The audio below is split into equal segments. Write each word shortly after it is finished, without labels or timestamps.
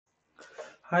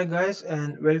Hi guys,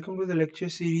 and welcome to the lecture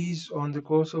series on the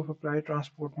course of Applied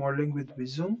Transport Modeling with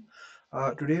Visum.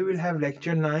 Today we'll have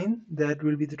lecture 9 that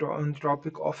will be on the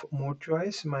topic of mode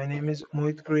choice. My name is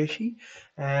Mohit Qureshi,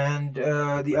 and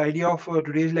the idea of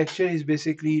today's lecture is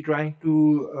basically trying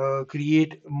to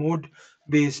create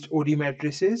mode-based OD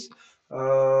matrices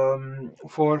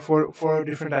for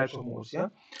different types of modes. Yeah.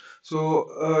 So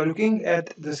looking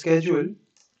at the schedule,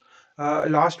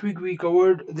 last week we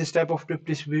covered this type of trip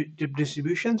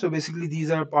distribution. So basically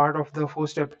these are part of the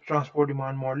four-step transport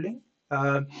demand modeling.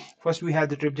 First we had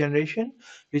the trip generation,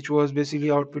 which was basically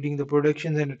outputting the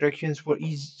productions and attractions for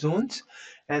each zones.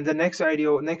 And the next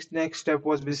step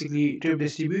was basically trip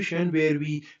distribution, where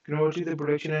we converted the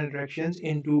production and attractions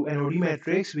into an OD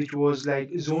matrix, which was like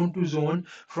zone to zone,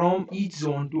 from each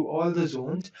zone to all the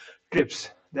zones, trips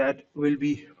that will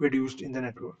be produced in the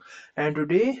network. And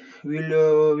today we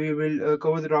will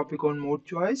cover the topic on mode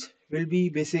choice, which will be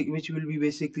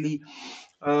basically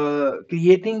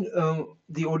creating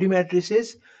the OD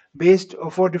matrices based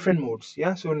for different modes.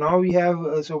 Yeah, so now we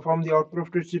have so from the output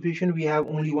of distribution we have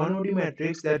only one OD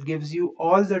matrix that gives you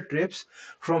all the trips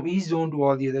from each zone to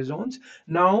all the other zones.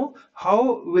 Now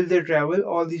how will they travel,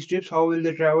 all these trips, how will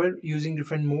they travel using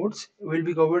different modes, will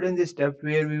be covered in this step,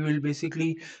 where we will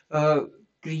basically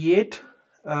create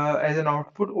as an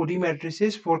output OD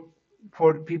matrices for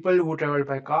people who travel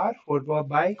by car, for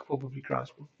bike, for public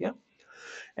transport. Yeah.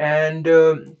 And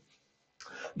the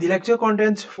lecture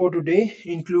contents for today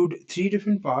include three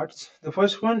different parts. The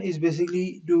first one is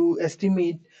basically to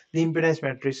estimate the impedance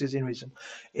matrices in Visum.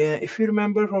 If you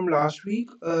remember from last week,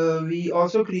 we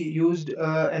also used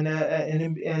an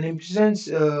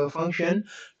impedance function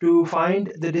to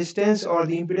find the distance or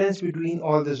the impedance between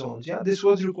all the zones. Yeah, this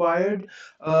was required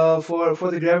for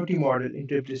the gravity model in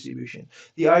trip distribution.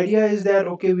 The idea is that,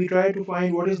 okay, we try to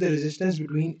find what is the resistance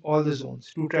between all the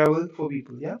zones to travel for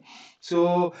people. Yeah,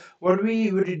 so what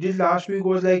we did last week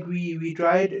was like we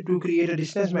tried to create a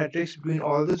distance matrix between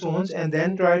all the zones and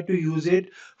then tried to use it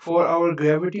for our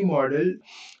gravity model.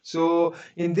 So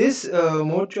in this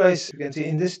mode choice, you can say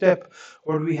in this step,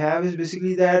 what we have is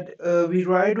basically that we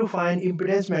try to find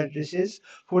impedance matrices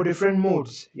for different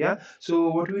modes. Yeah, so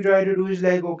what we try to do is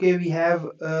like, okay, we have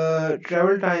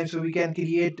travel time, so we can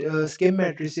create scheme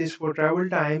matrices for travel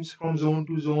times from zone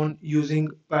to zone using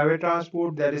private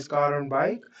transport, that is car and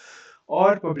bike,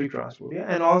 or public transport. Yeah,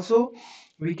 and also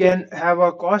we can have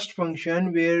a cost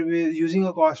function, where we using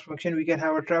a cost function we can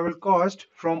have a travel cost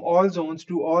from all zones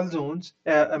to all zones,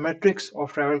 a matrix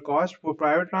of travel cost for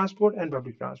private transport and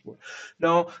public transport.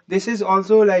 Now this is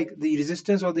also like the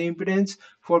resistance or the impedance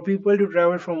for people to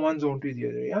travel from one zone to the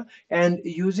other. Yeah, and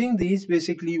using these,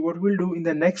 basically what we'll do in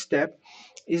the next step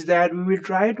is that we will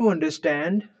try to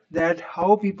understand that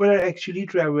how people are actually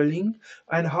traveling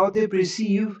and how they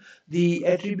perceive the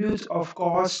attributes of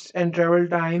costs and travel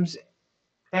times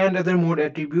and other mode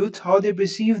attributes, how they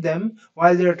perceive them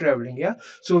while they are traveling. Yeah,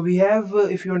 so we have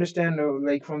if you understand,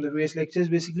 like from the previous lectures,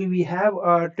 basically we have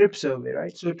a trip survey,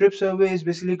 right? So trip survey is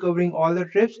basically covering all the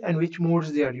trips and which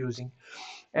modes they are using.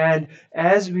 And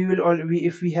as we will all we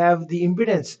if we have the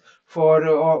impedance for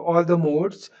all the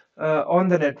modes on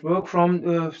the network from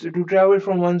to travel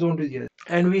from one zone to the other,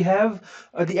 and we have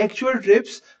the actual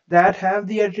trips that have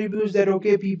the attributes that,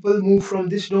 okay, people move from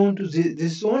this zone to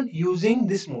this zone using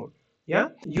this mode. Yeah,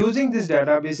 using this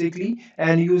data basically,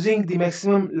 and using the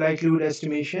maximum likelihood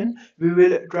estimation, we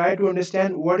will try to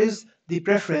understand what is the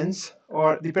preference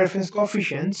or the preference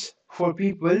coefficients for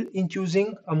people in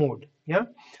choosing a mode. Yeah,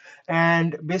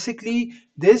 and basically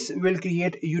this will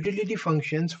create utility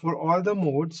functions for all the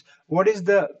modes. What is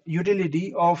the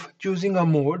utility of choosing a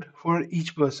mode for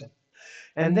each person?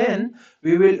 And then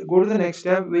we will go to the next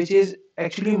step, which is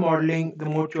actually modeling the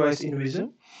mode choice in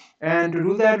Visum. And to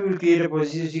do that, we'll create a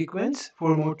procedure sequence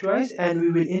for mode choice, and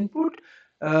we will input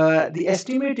the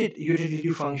estimated utility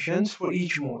functions for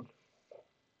each mode.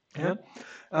 Yeah.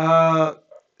 Uh,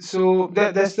 so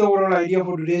that's the overall idea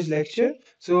for today's lecture.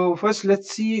 So first, let's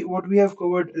see what we have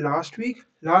covered last week.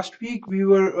 Last week we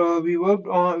worked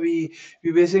on we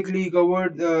basically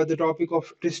covered the topic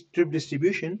of trip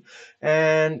distribution,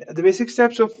 and the basic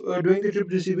steps of doing the trip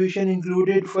distribution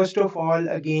included, first of all,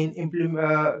 again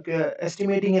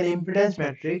estimating an impedance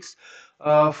matrix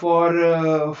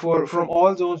for from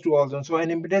all zones to all zones. So an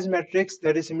impedance matrix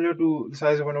that is similar to the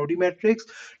size of an OD matrix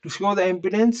to show the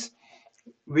impedance,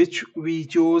 which we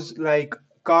chose like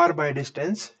car by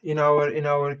distance in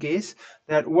our case,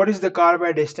 that what is the car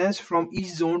by distance from each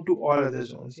zone to all other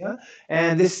zones, yeah.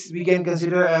 And this we can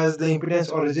consider as the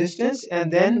impedance or resistance.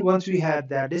 And then once we had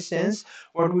that distance,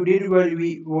 what we did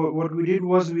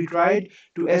was we tried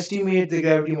to estimate the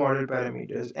gravity model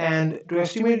parameters. And to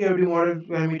estimate gravity model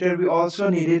parameter, we also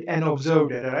needed an observed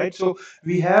data, right? So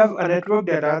we have a network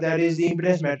data, that is the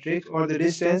impedance matrix or the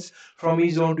distance from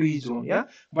each zone to each zone, yeah.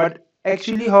 But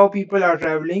actually how people are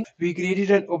traveling, we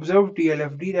created an observed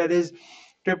TLFD, that is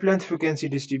trip length frequency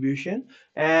distribution.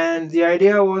 And the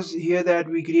idea was here that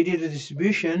we created a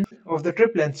distribution of the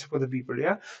trip lengths for the people,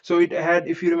 yeah. So it had,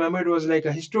 if you remember, it was like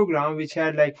a histogram which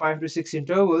had like 5 to 6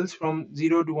 intervals from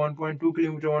 0 to 1.2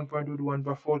 kilometer, 1.2 to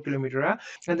 1.4 kilometer, yeah?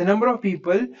 And the number of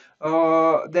people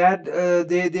that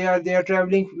they are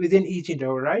traveling within each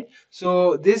interval, right?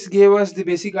 So this gave us the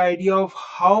basic idea of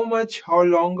how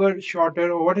longer,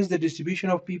 shorter, or what is the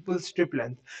distribution of people's trip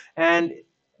length. And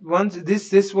once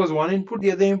this was one input,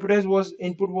 the other input was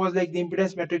like the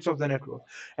impedance matrix of the network.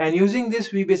 And using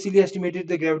this, we basically estimated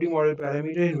the gravity model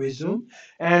parameter in Visum.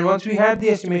 And once we had the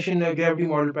estimation gravity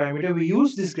model parameter, we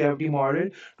used this gravity model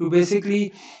to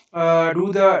basically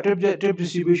do the trip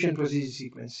distribution procedure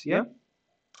sequence, yeah.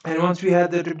 And once we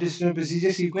had the trip distribution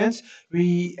procedure sequence,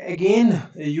 we again,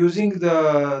 using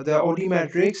the OT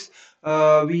matrix,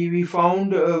 we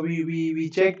found we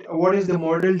checked what is the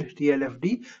modeled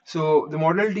TLFD. So the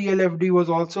modeled TLFD was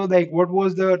also like what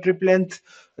was the trip length,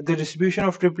 the distribution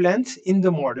of trip lengths in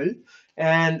the model.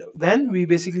 And then we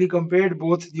basically compared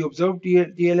both the observed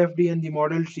TLFD and the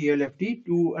modeled TLFD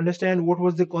to understand what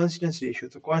was the coincidence ratio.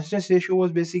 The coincidence ratio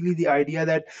was basically the idea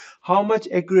that how much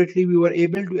accurately we were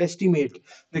able to estimate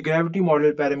the gravity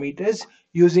model parameters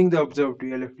using the observed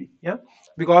TLFD, yeah.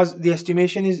 Because the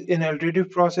estimation is an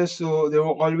iterative process, so there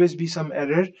will always be some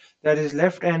error that is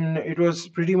left, and it was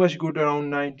pretty much good, around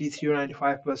 93 or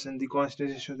 95% the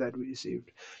concentration that we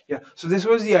received, yeah. So this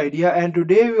was the idea. And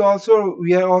today we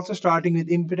are also starting with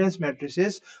impedance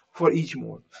matrices for each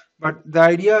mode. But the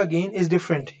idea again is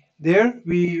different. There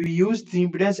we use the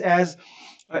impedance as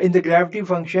in the gravity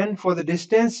function for the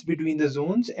distance between the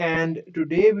zones. And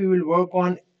today we will work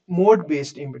on mode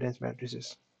based impedance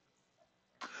matrices.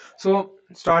 So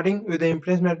starting with the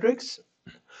impedance matrix,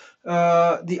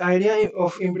 the idea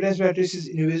of impedance matrices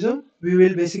in Visum, we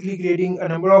will basically creating a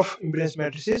number of impedance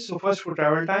matrices. So first, for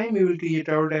travel time, we will create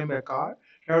travel time by car,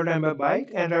 travel time by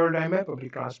bike, and travel time by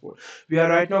public transport. We are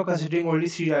right now considering only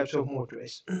three types of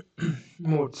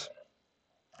modes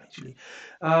actually.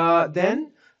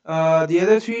 Then the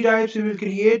other three types we will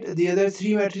create, the other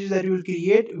three matrices that we will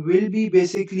create will be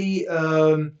basically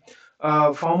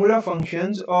formula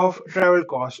functions of travel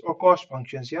cost or cost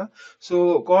functions, yeah.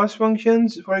 So cost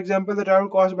functions, for example, the travel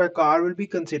cost by car will be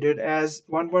considered as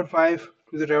 1.5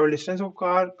 to the travel distance of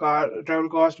car travel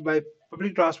cost by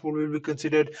public transport will be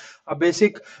considered a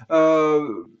basic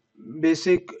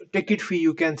ticket fee,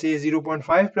 you can say,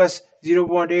 0.5 plus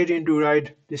 0.8 into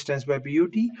ride distance by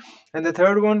PUT. And the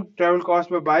third one, travel cost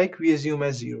by bike, we assume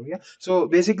as zero, yeah. So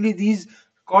basically these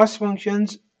cost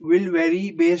functions will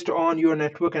vary based on your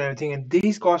network and everything, and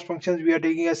these cost functions we are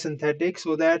taking as synthetic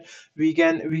so that we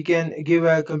can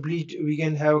have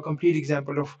a complete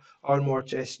example of our mode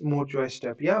choice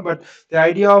step, yeah. But the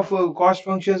idea of cost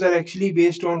functions are actually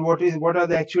based on what are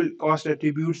the actual cost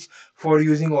attributes for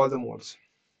using all the modes.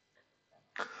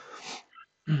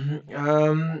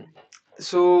 Mhm.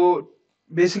 So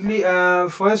basically,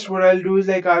 first what I'll do is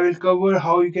like I will cover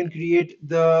how you can create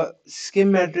the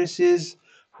skim matrices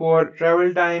for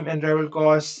travel time and travel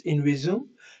costs in Visum.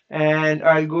 And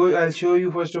I'll show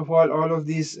you first of all of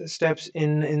these steps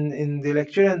in the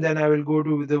lecture, and then I will go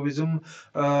to the Visum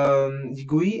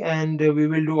GUI, and we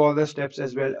will do all the steps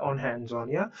as well on hands-on,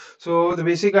 yeah. So the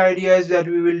basic idea is that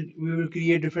we will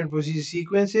create different procedure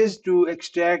sequences to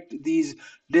extract these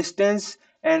distance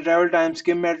and travel time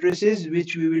skim matrices,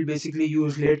 which we will basically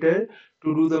use later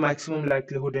to do the maximum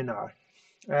likelihood in R.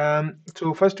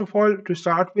 So first of all, to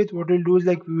start with, what we'll do is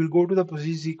like we will go to the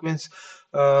procedure sequence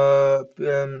uh,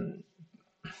 um,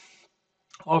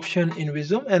 option in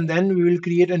Visum, and then we will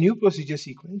create a new procedure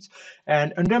sequence.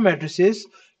 And under matrices,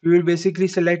 we will basically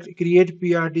select create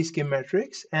PRT skim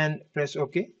matrix and press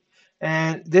OK.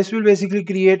 And this will basically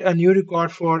create a new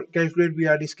record for calculate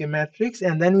PRT skim matrix.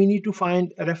 And then we need to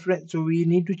find a reference. So we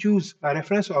need to choose a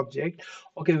reference object.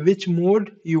 Okay, which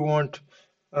mode you want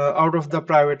out of the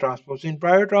private transport. So in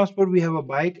private transport, we have a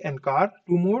bike and car,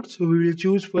 two modes. So we will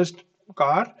choose first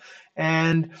car,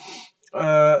 and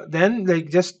then like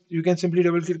just you can simply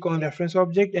double click on reference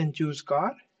object and choose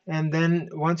car. and then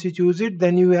once you choose it,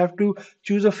 then you have to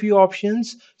choose a few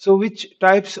options. So which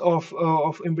types of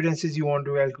impedances you want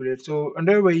to calculate. So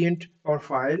under variant or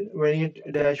file, variant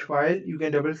dash file, you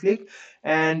can double click,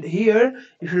 and here,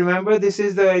 if you remember, this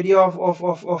is the idea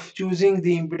of choosing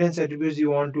the impedance attributes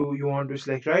you want to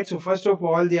select, right? So first of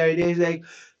all, the idea is like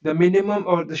the minimum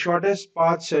or the shortest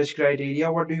path search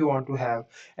criteria. What do you want to have?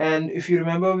 And if you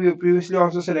remember, we previously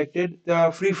also selected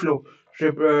the free flow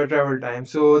travel time.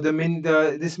 So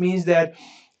this means that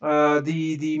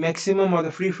the maximum or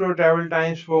the free flow travel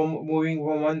times for moving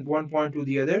from one point to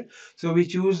the other. So we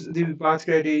choose the path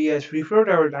criteria as free flow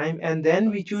travel time, and then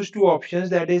we choose two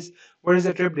options. That is, what is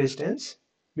the trip distance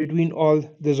between all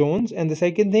the zones, and the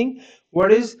second thing,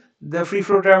 what is the free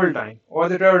flow travel time or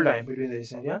the travel time between the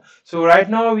distance. Yeah. So right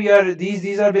now we are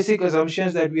these are basic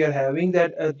assumptions that we are having,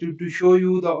 that to show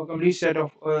you the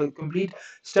complete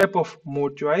step of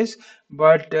mode choice.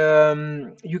 But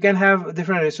you can have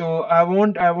different. So I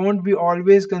won't be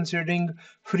always considering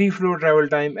free flow travel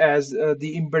time as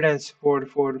the impedance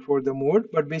for the mode,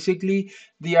 but basically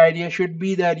the idea should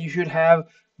be that you should have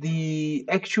the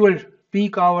actual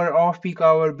peak hour, off peak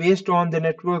hour, based on the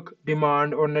network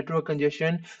demand or network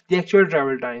congestion, the actual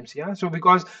travel times. Yeah. So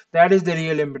because that is the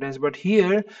real impedance, but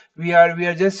here we are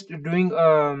just doing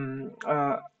an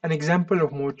example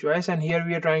of mode choice, and here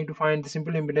we are trying to find the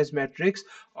simple impedance matrix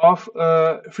of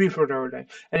free flow travel time.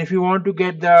 And if you want to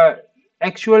get the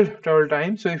actual travel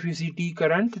time, so if you see T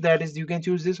current, that is, you can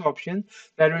choose this option,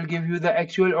 that will give you the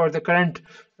actual or the current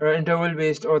interval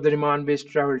based or the demand based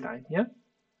travel time. Yeah.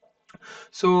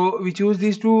 So we choose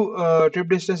these two, trip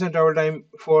distance and travel time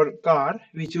for car.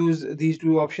 We choose these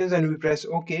two options and we press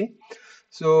OK.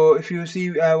 So if you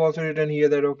see, I have also written here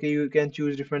that okay, you can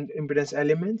choose different impedance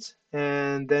elements,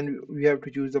 and then we have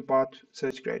to choose the path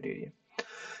search criteria.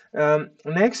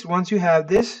 Next, once you have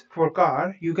this for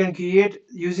car, you can create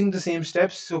using the same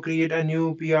steps. So create a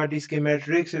new PRT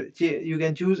schematic. So you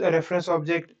can choose a reference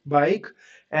object bike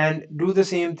and do the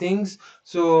same things.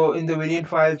 So in the variant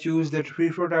file, choose the free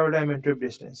flow travel time and trip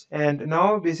distance. And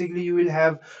now basically you will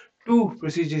have two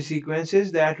procedure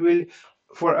sequences that will,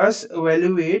 for us,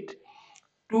 evaluate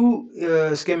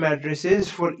two scheme matrices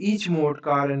for each mode,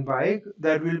 car and bike.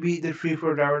 That will be the free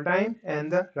flow travel time and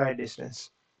the ride distance.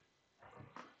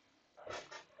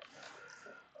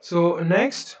 So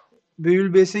next, we will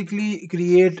basically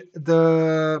create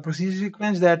the procedure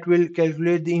sequence that will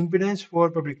calculate the impedance for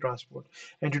public transport.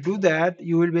 And to do that,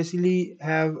 you will basically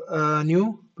have a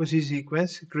new procedure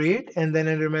sequence create, and then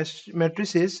under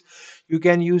matrices, you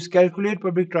can use calculate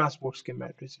public transport scheme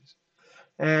matrices.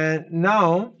 And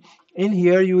now in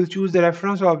here you will choose the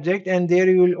reference object, and there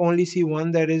you will only see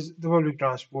one, that is the public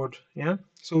transport. Yeah.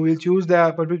 So we'll choose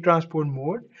the public transport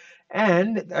mode.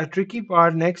 And a tricky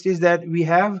part next is that we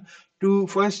have to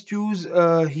first choose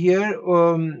here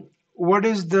what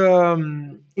is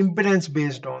the impedance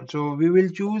based on. So we will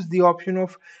choose the option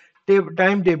of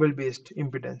timetable based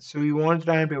impedance. So we want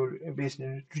timetable based.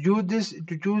 To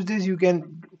choose this, you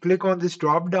can click on this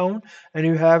drop down, and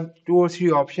you have two or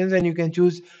three options, and you can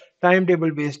choose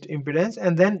timetable based impedance,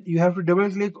 and then you have to double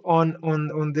click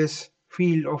on this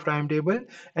field of timetable,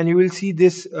 and you will see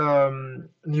this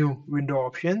new window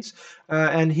options.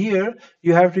 And here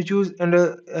you have to choose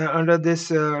under this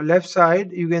left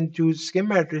side, you can choose scheme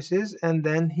matrices, and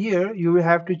then here you will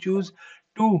have to choose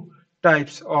two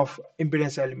types of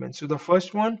impedance elements. So the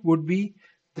first one would be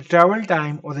the travel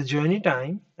time or the journey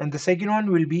time, and the second one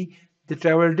will be the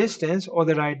travel distance or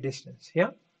the ride distance. Yeah.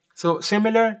 So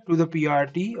similar to the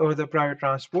PRT or the private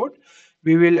transport,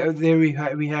 we will there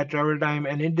we had travel time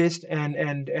and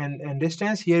and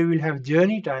distance. Here we will have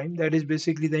journey time, that is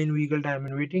basically the in vehicle time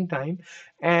and waiting time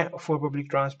for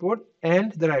public transport,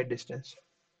 and the ride distance.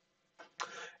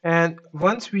 And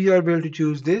once we are able to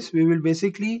choose this, we will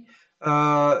basically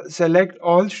select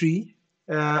all three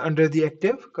under the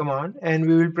active command, and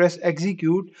we will press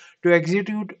execute to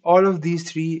execute all of these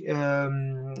three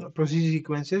procedure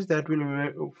sequences that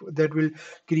will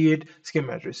create scheme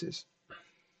matrices.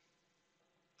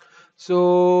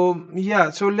 So yeah,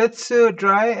 so let's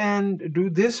try and do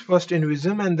this first in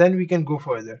Visum, and then we can go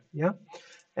further. Yeah.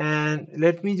 And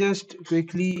let me just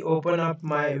quickly open up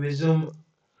my Visum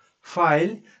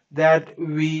file that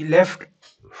we left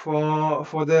for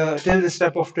the till the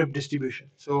step of trip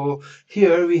distribution. So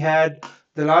here we had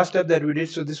the last step that we did.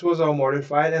 So this was our model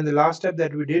file, and the last step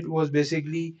that we did was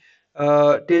basically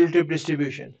till trip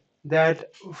distribution.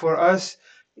 That for us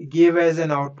gave as an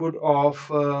output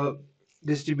of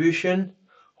distribution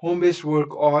home based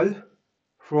work all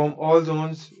from all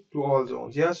zones to all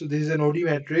zones. Yeah. So this is an OD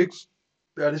matrix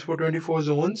that is for 24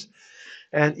 zones,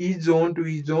 and each zone to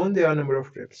each zone there are a number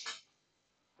of trips.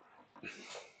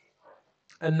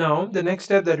 And now the next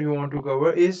step that we want to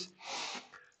cover is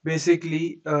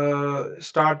basically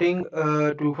starting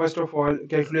to first of all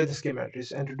calculate the scheme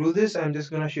matrix. And to do this, I'm just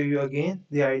going to show you again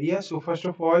the idea. So first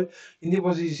of all, in the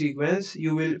position sequence,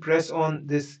 you will press on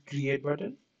this create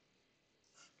button,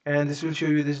 and this will show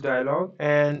you this dialog.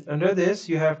 And under this,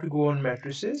 you have to go on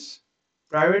matrices,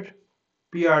 private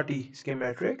PRT scheme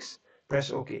matrix,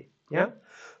 press OK. Yeah.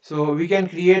 So we can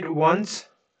create once,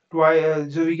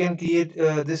 twice. So we can create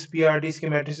this PRT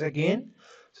scheme matrix again.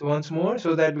 So once more,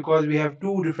 so that because we have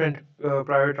two different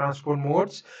private transport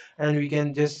modes, and we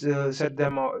can just set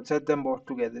them both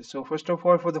together. So first of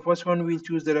all, for the first one, we'll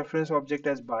choose the reference object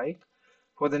as bike.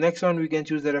 For the next one, we can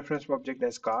choose the reference object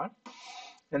as car.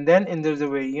 And then in there's a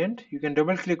variant, you can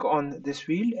double click on this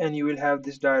field and you will have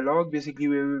this dialog basically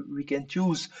where we can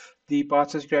choose the path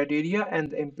search criteria and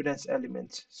the impedance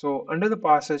elements. So under the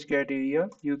path search criteria,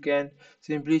 you can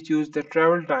simply choose the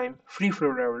travel time, free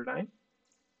flow travel time.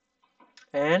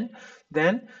 And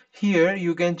then here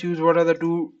you can choose what are the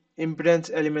two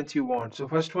impedance elements you want. So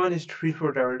first one is free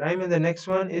flow travel time and the next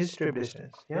one is trip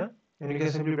distance. Yeah, and you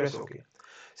can simply press OK.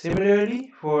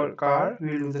 Similarly for car,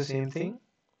 we'll do the same thing.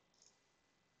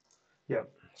 Yeah,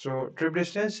 so trip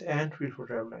distance and free flow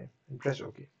travel time, and press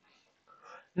OK.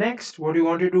 Next, what we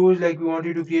want to do is like we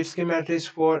wanted to create schematics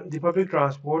for the public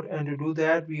transport, and to do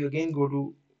that, we again go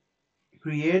to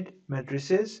create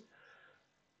matrices,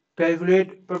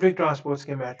 calculate public transport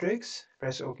schematics,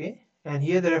 press OK. And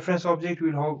here the reference object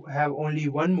will have only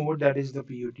one mode, that is the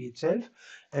PUT itself,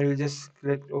 and we'll just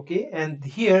click OK. And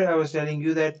here I was telling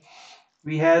you that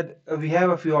we have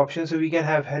a few options, so we can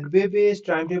have headway based,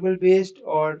 timetable based,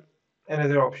 or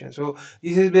another option. So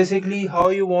this is basically how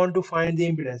you want to find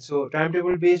the impedance. So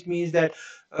timetable based means that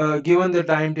given the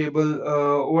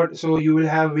timetable, so you will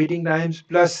have waiting times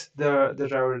plus the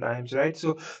travel times, right?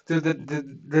 So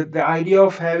the idea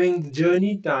of having the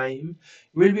journey time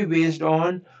will be based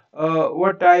on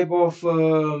what type of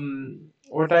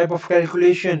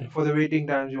calculation for the waiting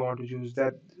times you want to choose.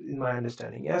 That in my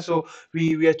understanding. Yeah, so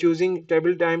we are choosing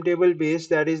timetable based,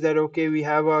 that is that okay, we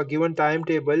have a given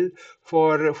timetable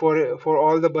for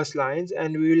all the bus lines,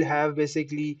 and we will have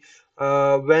basically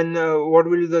when what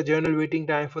will be the general waiting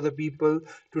time for the people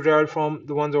to travel from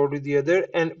the one zone to the other,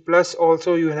 and plus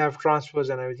also you will have transfers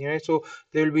and everything, right? So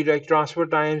there will be like transfer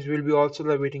times will be also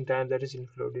the waiting time that is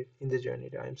included in the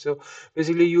journey time. So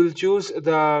basically you will choose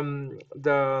the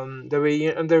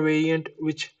variant, under variant,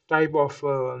 which type of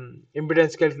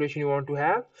impedance calculation you want to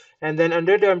have, and then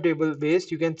under timetable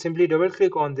based you can simply double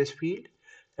click on this field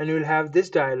and you will have this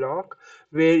dialog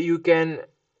where you can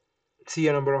see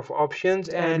a number of options.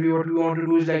 And what we want to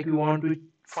do is like we want to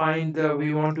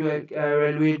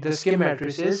evaluate the scheme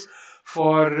matrices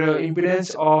for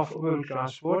impedance of public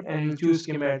transport, and we'll choose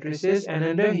scheme matrices, and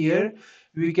under here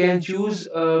we can choose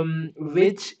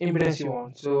which impedance you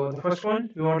want. So the first one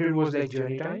we wanted was like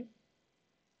journey time.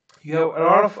 You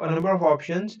have a number of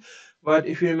options, but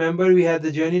if you remember, we had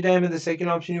the journey time, and the second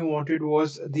option you wanted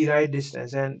was the ride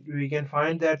distance, and we can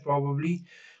find that probably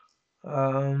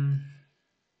um,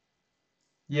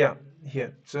 yeah,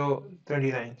 here. So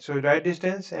 29. So ride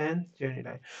distance and journey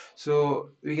time. So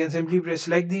we can simply press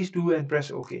select these two and press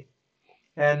OK.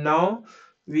 And now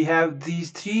we have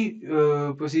these three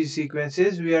procedure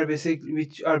sequences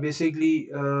which are basically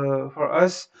for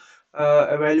us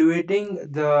evaluating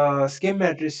the scheme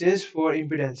matrices for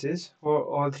impedances for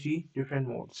all three different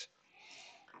modes.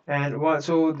 And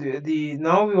so the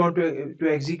now we want to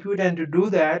execute, and to do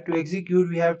that, to execute,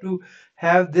 we have to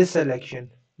have this selection,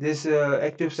 this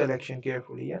active selection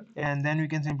carefully. Yeah, and then we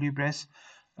can simply press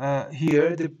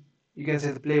here the, you can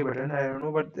say the play button, I don't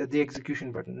know, but the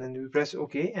execution button, and we press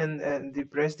OK, and we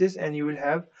press this, and you will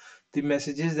have the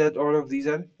messages that all of these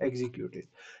are executed.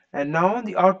 And now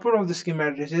the output of the scheme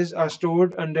matrices are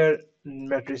stored under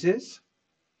matrices,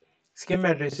 scheme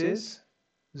matrices,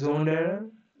 zone data,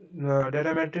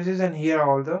 data matrices, and here are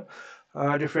all the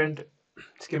different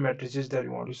scheme matrices that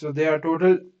you want to. So there are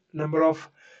total number of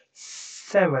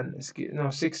six.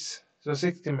 So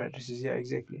six scheme matrices. Yeah,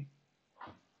 exactly.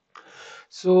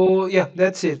 So yeah,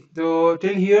 that's it. So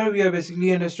till here we have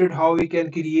basically understood how we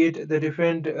can create the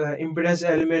different impedance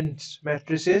elements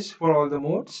matrices for all the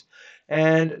modes.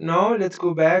 And now let's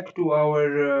go back to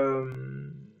our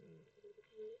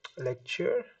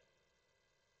lecture.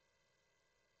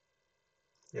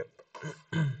 Yep.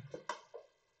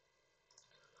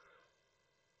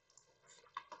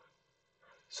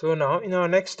 So now in our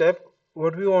next step,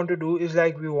 what we want to do is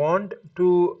like we want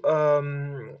to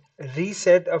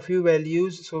reset a few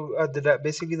values. So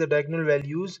basically the diagonal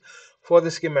values for the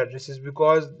scheme matrices,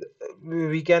 because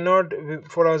we cannot,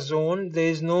 for a zone there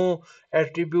is no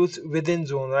attributes within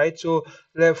zone, right? So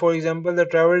for example, the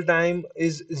travel time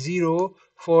is 0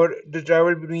 for the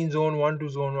travel between zone 1 to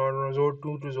zone 1 or zone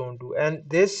 2 to zone 2, and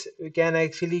this can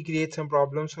actually create some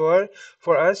problems for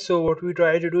us. So what we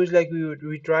try to do is like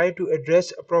we try to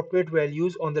address appropriate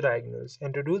values on the diagonals,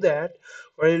 and to do that,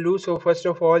 what I'll do, so first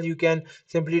of all you can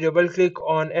simply double click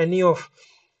on any of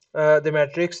the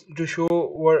matrix to show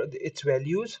what its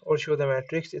values or show the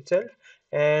matrix itself.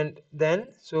 And then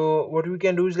so what we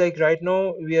can do is like right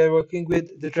now we are working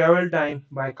with the travel time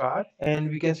by car, and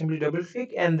we can simply double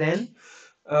click, and then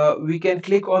we can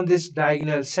click on this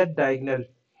diagonal, set diagonal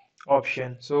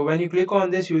option. So when you click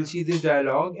on this, you will see this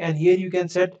dialog, and here you can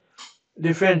set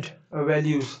different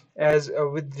values as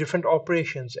with different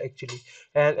operations actually.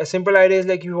 And a simple idea is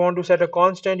like if you want to set a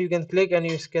constant, you can click and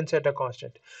you can set a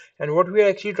constant. And what we are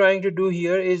actually trying to do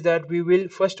here is that we will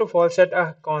first of all set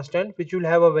a constant which will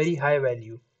have a very high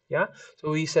value. Yeah,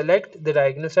 so we select the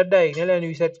diagonal, set diagonal, and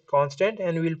we set constant,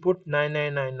 and we'll put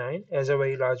 9999 as a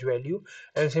very large value,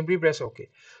 and simply press OK.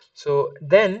 So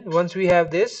then once we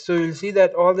have this, so you'll see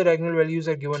that all the diagonal values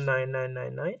are given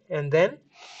 9999, and then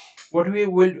what we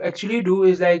will actually do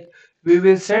is like we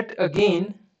will set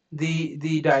again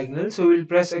the diagonal. So we'll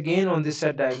press again on this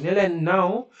set diagonal, and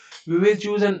now we will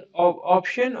choose an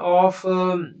option of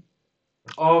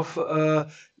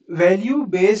value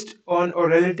based on or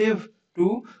relative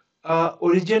to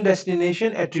origin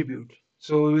destination attribute.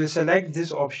 So we will select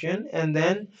this option, and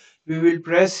then we will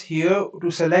press here to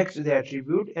select the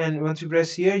attribute, and once you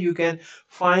press here you can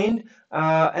find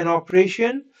an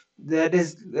operation that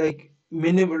is like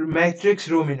minimum matrix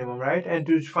row minimum, right? And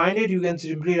to find it you can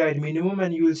simply write minimum,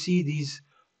 and you will see these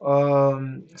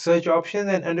search options,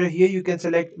 and under here you can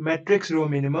select matrix row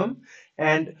minimum,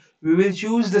 and we will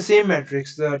choose the same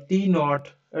matrix, the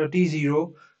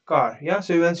T0 car. Yeah,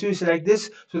 so once you select this,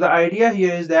 so the idea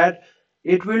here is that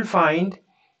it will find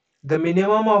the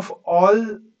minimum of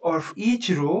all of each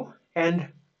row, and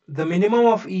the minimum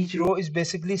of each row is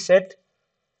basically set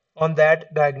on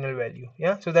that diagonal value.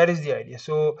 Yeah, so that is the idea.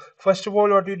 So first of all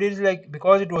what we did is like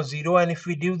because it was 0, and if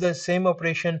we do the same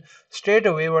operation straight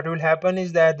away, what will happen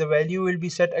is that the value will be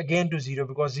set again to 0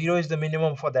 because 0 is the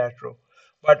minimum for that row.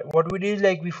 But what we did is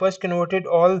like we first converted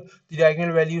all the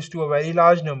diagonal values to a very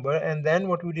large number, and then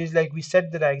what we did is like we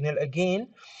set the diagonal again,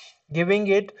 giving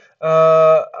it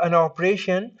an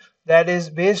operation that is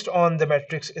based on the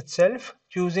matrix itself,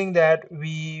 choosing that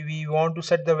we want to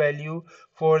set the value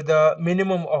for the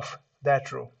minimum of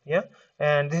that row. Yeah,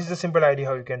 and this is the simple idea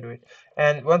how you can do it.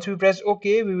 And once we press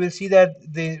OK, we will see that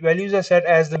the values are set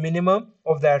as the minimum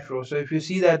of that row. So if you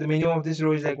see that the minimum of this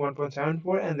row is like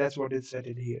 1.74, and that's what it's set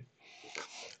in here.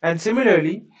 And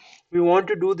similarly, we want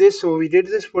to do this, so we did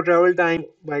this for travel time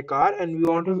by car, and we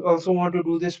also want to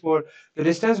do this for the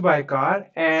distance by car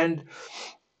and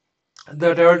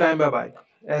the travel time by bike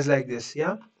as like this.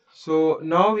 Yeah, so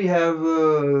now we have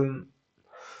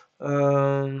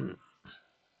um,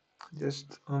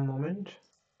 just a moment.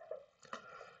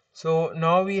 So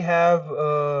now we have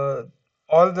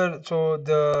all the, so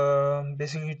the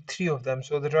basically three of them.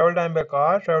 So the travel time by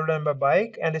car, travel time by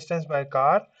bike, and distance by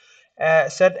car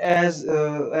set as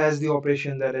the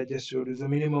operation that I just showed, is the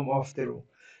minimum of the row.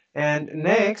 And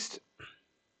next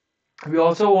we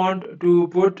also want to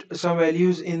put some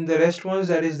values in the rest ones,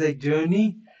 that is like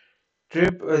journey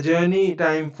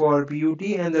time for PUT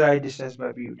and the ride distance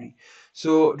by PUT.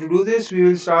 So to do this, we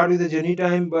will start with the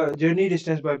journey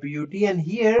distance by PUT, and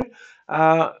here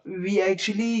we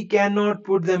actually cannot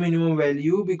put the minimum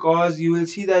value because you will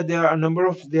see that there are a number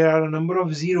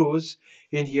of zeros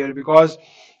in here, because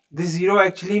this zero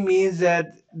actually means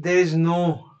that there is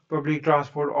no public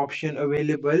transport option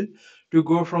available to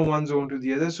go from one zone to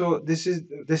the other. So this is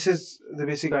the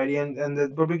basic idea, and the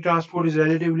public transport is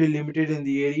relatively limited in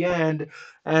the area, and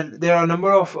there are a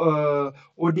number of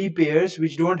OD pairs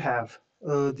which don't have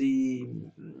the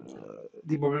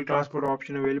public transport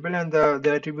option available, and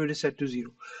the attribute is set to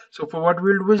 0. So for what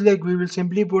we'll do is like we will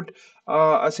simply put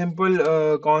a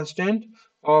simple constant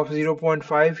of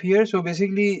 0.5 here. So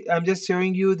basically I'm just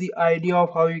showing you the idea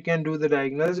of how you can do the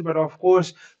diagonals, but of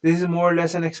course this is more or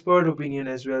less an expert opinion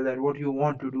as well, that what you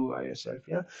want to do by yourself.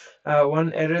 Yeah,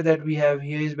 one error that we have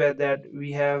here is that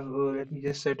we have let me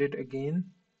just set it again.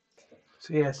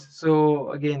 So yes,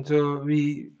 so again, so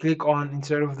we click on,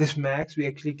 instead of this max, we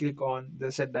actually click on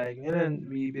the set diagonal, and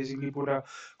we basically put a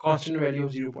constant value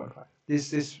of 0.5.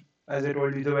 This, as I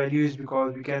told you, the value is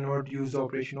because we cannot use the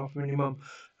operation of minimum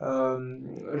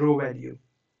row value.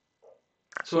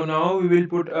 So now we will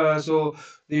put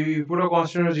we put a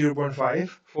constant of 0.5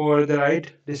 for the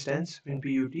right distance in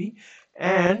PUT,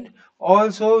 and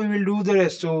also we will do the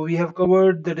rest. So we have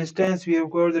covered the distance, we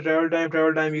have covered the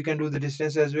travel time, you can do the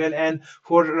distance as well. And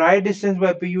for right distance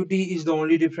by PUT is the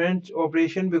only different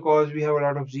operation, because we have a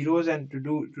lot of zeros, and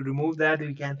to remove that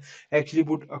we can actually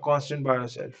put a constant by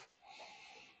ourselves.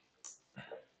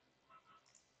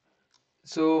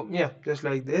 So yeah, just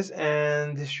like this,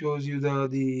 and this shows you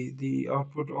the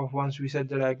output of once we set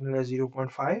the diagonal as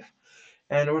 0.5.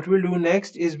 And what we'll do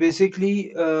next is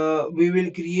basically we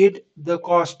will create the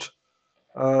cost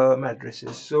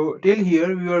matrices. So till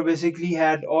here we were basically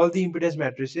had all the impedance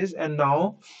matrices, and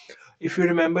now if you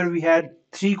remember, we had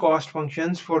three cost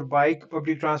functions for bike,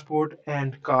 public transport,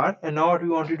 and car. And now what we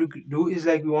wanted to do is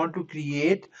like we want to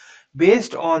create,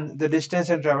 based on the distance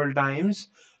and travel times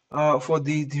for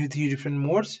the three different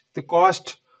modes, the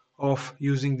cost of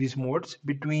using these modes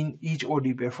between each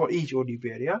OD pair, for each OD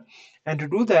pair. Yeah. And to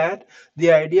do that,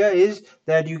 the idea is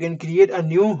that you can create a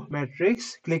new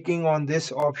matrix clicking on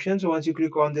this option. So once you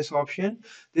click on this option,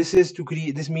 this is to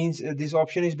create, this means this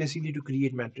option is basically to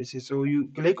create matrices. So you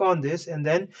click on this, and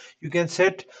then you can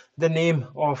set the name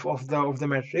of the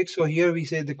matrix. So here we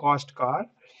say the cost car.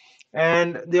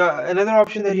 And the another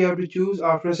option that you have to choose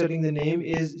after setting the name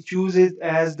is choose it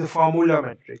as the formula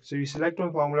matrix. So you select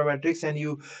on formula matrix, and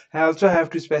you also have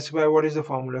to specify what is the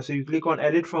formula. So you click on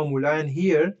edit formula, and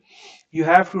here you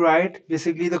have to write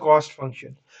basically the cost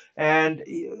function. And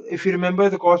if you remember,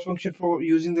 the cost function for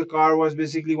using the car was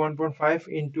basically 1.5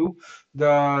 into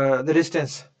the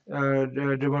distance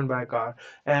driven by car.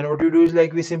 And what you do is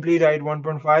like we simply write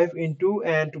 1.5 into,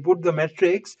 and to put the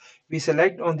matrix we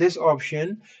select on this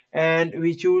option, and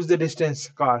we choose the distance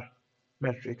car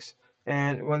matrix.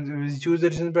 And once you choose the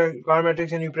distance by car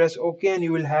matrix and you press OK, and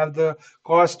you will have the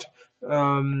cost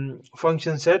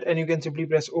function set, and you can simply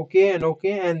press OK and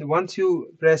OK. And once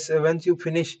you once you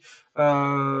finish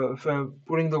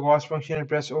putting the cost function and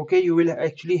press OK, you will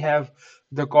actually have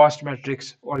the cost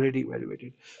matrix already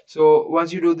evaluated. So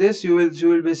once you do this, you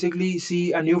will basically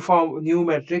see a new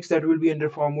matrix that will be under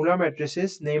formula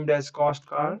matrices named as cost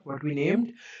car, what we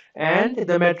named, and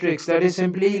the matrix that is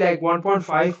simply like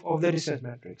 1.5 of the distance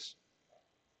matrix.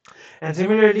 And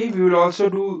similarly, we will also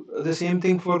do the same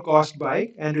thing for cost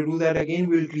bike. And to do that again,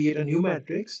 we will create a new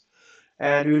matrix,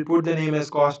 and we will put the name as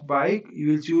cost bike.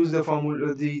 You will choose the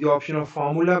formula, the option of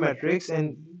formula matrix,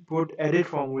 and put edit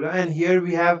formula. And here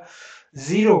we have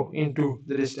 0 into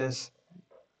the distance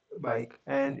bike.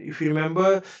 And if you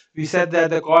remember, we said that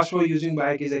the cost for using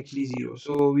bike is actually 0.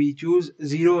 So we choose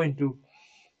 0 into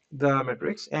the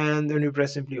matrix, and then you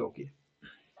press simply OK.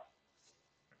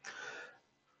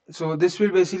 So this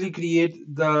will basically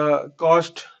create the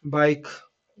cost bike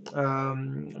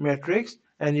matrix,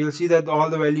 and you'll see that all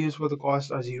the values for the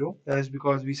cost are 0. That is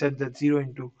because we set that 0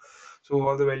 into, so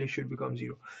all the values should become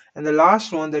 0. And the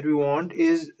last one that we want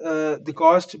is the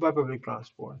cost by public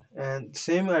transport. And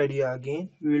same idea again,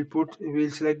 we will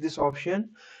select this option,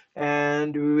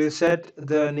 and we will set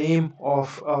the name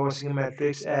of our single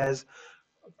matrix as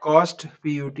cost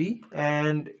PUT,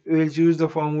 and we'll choose the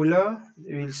formula,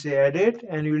 we'll say edit,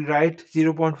 and we'll write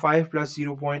 0.5 plus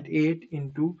 0.8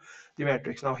 into the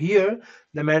matrix. Now here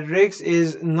the matrix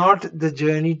is not the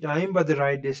journey time but the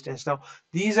ride distance. Now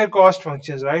these are cost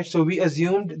functions, right? So we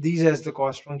assumed these as the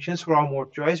cost functions for our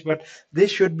mode choice, but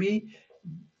this should be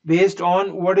based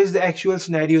on what is the actual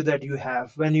scenario that you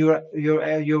have when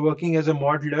you're working as a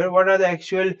modeler. What are the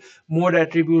actual mode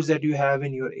attributes that you have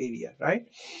in your area, right?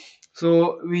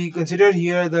 So we consider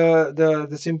here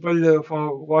the simple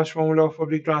cost formula of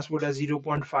public transport as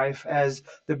 0.5 as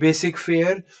the basic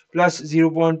fare plus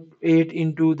 0.8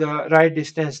 into the ride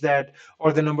distance, that,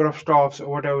 or the number of stops,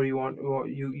 or whatever you want, or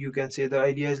you can say. The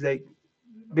idea is like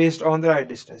based on the ride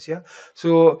distance. Yeah.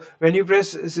 So when you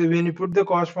when you put the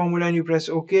cost formula and you press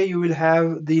OK, you will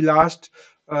have the last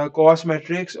cost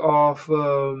matrix of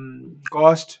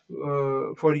cost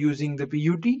for using the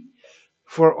PUT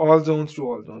for all zones to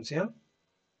all zones. Yeah.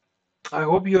 I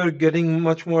hope you are getting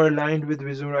much more aligned with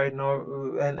Visu right now,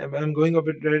 and I'm going a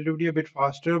bit relatively a bit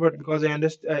faster, but because I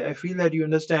understand, I feel that you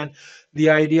understand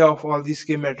the idea of all these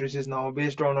scheme matrices now,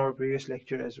 based on our previous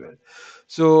lecture as well.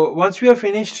 So once we are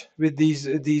finished with these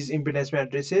impedance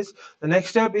matrices, the next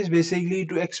step is basically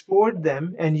to export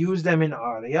them and use them in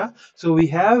R. Yeah. So we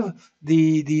have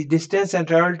the distance and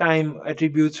travel time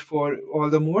attributes for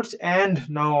all the modes, and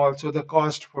now also the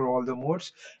cost for all the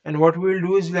modes. And what we will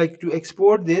do is like to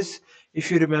export this. If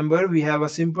you remember, we have a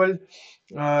simple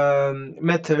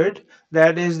method,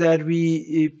 that is that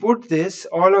we put this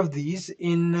all of these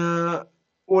in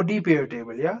OD pair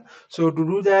table. Yeah. So to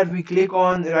do that, we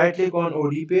right click on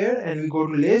OD pair and we go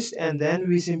to list, and then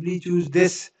we simply choose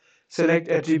this select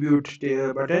attribute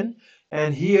button.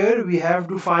 And here we have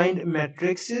to find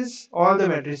matrices, all the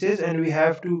matrices, and we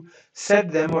have to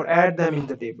set them or add them in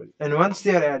the table. And once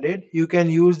they are added, you can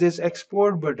use this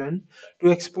export button to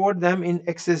export them in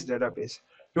Access database.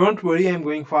 Don't worry, I'm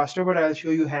going faster, but I'll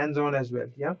show you hands-on as well.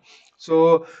 Yeah.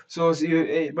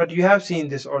 But you have seen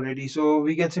this already. So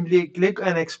we can simply click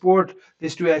and export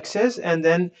this to Access, and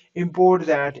then import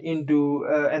that into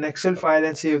an Excel file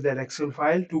and save that Excel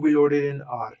file to be loaded in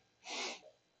R.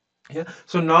 Yeah.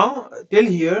 So now till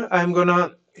here, I'm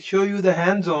gonna show you the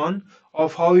hands-on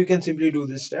of how you can simply do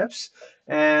these steps.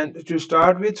 And to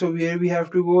start with, so where we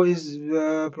have to go is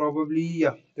probably,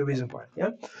 yeah, the vision part.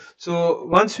 Yeah. So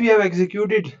once we have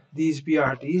executed these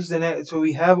PRTs, then so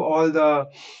we have all the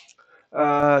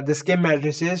scheme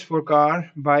matrices for car,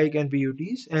 bike, and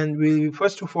PUTs. And we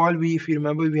first of all, if you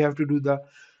remember, we have to do the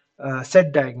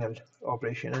set diagonal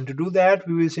operation. And to do that,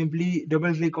 we will simply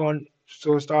double click on,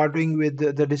 so starting with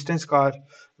the distance car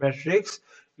matrix,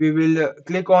 we will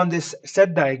click on this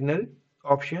set diagonal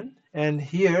option. And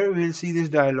here we'll see this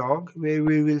dialog where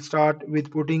we will start with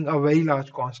putting a very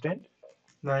large constant,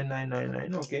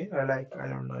 9999. Okay, I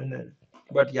don't know,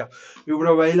 but yeah, we put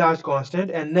a very large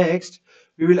constant. And next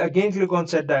we will again click on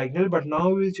set diagonal, but now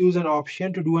we will choose an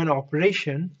option to do an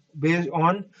operation based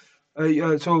on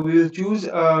so we will choose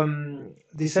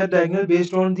the set diagonal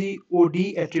based on the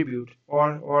OD attribute,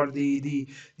 or the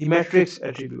matrix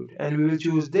attribute. And we will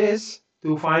choose this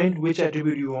to find which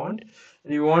attribute you want,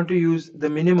 and you want to use the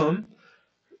minimum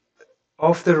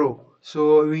of the row.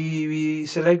 So we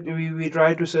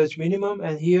try to search minimum,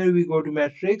 and here we go to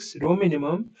matrix row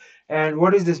minimum. And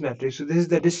what is this matrix? So this is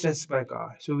the distance by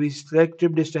car. So we select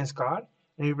trip distance car,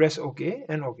 and we press OK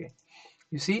and OK.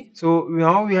 You see, so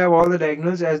now we have all the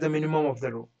diagonals as the minimum of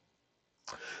the row.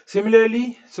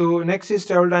 Similarly, so next is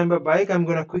travel time by bike. I'm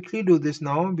gonna quickly do this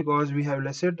now because we have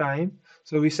lesser time.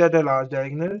 So we set a large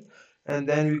diagonal, and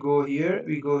then we go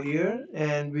here,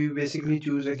 and we basically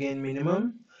choose again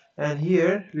minimum. And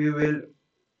here we will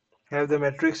have the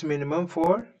matrix minimum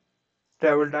for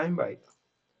travel time bike.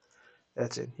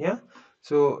 That's it. Yeah.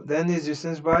 So then is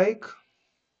distance bike.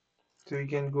 So you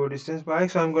can go distance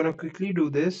bike. So I'm gonna quickly do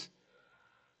this,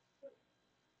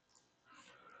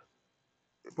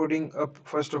 putting up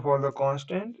first of all the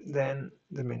constant, then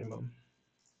the minimum.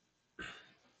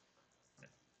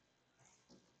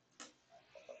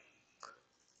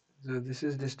 So this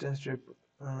is distance trip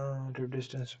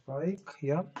distance bike.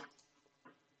 Yeah.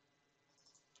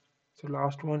 So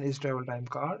last one is travel time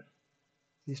car.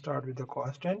 We start with the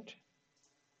constant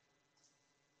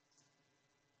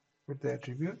with the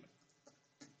attribute.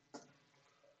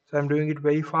 So I'm doing it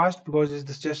very fast because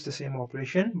it's just the same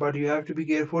operation, but you have to be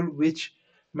careful which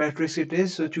matrix it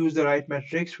is. So choose the right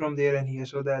matrix from there and here,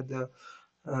 so that the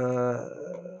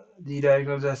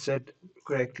diagonals are set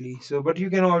correctly. So but you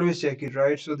can always check it,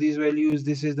 right? So these values,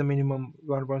 this is the minimum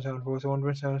 1.74, so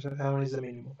 1.77 is the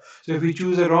minimum. So if you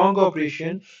choose a wrong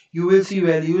operation, you will see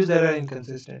values that are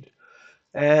inconsistent.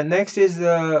 And next is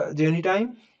the journey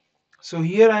time. So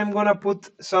here I'm gonna put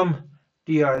some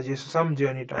TRJ, some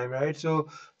journey time, right? So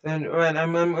then when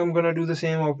I'm gonna do the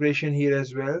same operation here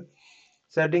as well,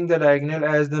 setting the diagonal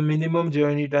as the minimum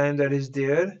journey time that is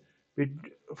there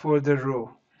for the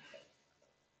row.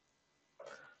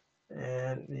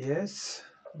 And yes,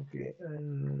 okay,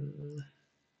 and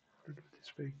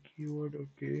this by keyword.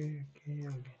 Okay,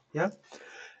 yeah.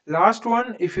 Last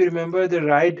one, if you remember the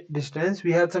ride distance,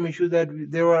 we had some issues that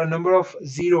there were a number of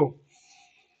zero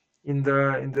in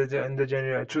the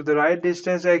generator. So the ride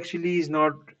distance actually is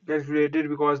not calculated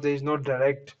because there is no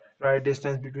direct ride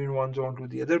distance between one zone to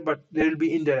the other, but there will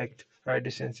be indirect ride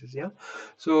distances. Yeah.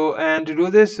 So and to do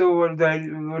this, so what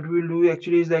we'll do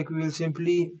actually is like we will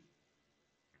simply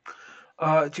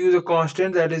choose a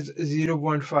constant that is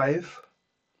 0.5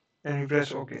 and we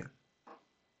press OK.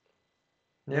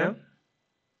 Yeah.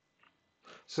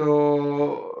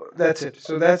 So that's it.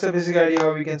 So that's the basic idea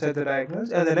how we can set the diagonals.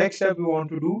 And the next step we want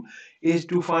to do is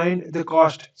to find the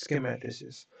cost scheme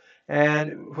matrices.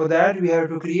 And for that we have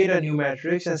to create a new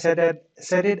matrix and set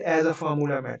it as a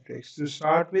formula matrix. To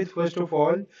start with, first of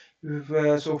all,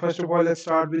 let's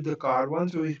start with the car one.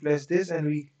 So we place this and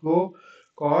we go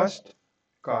cost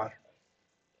car,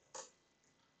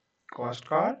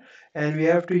 and we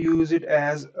have to use it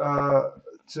as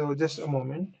so just a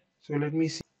moment. So let me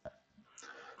see.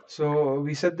 So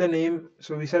we set the name.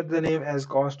 So we set the name as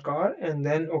cost car, and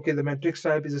then okay, the matrix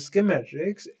type is a scheme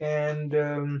matrix, and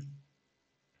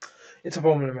It's a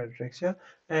formula matrix, yeah.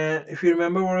 And if you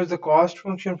remember what was the cost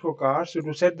function for car, so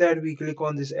to set that we click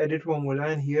on this edit formula,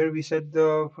 and here we set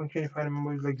the function, if I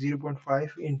remember, is like 0.5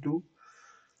 into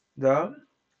the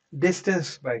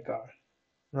distance by car.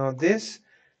 Now this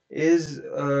is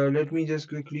let me just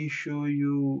quickly show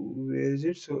you where is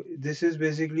it. So this is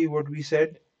basically what we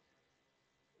said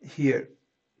here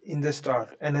in the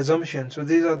start, an assumption. So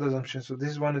these are the assumptions. So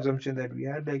this is one assumption that we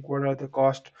had, like what are the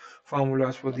cost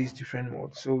formulas for these different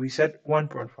modes. So we set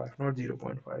 1.5, not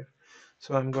 0.5.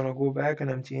 So I'm gonna go back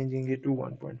and I'm changing it to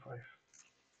 1.5.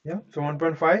 Yeah, so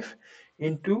 1.5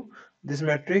 into this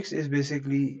matrix is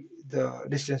basically the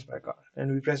distance by car,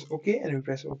 and we press OK and we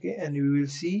press OK, and we will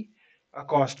see a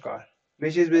cost car,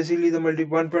 which is basically the multi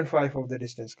 1.5 of the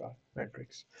distance car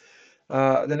matrix.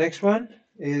 The next one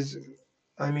is,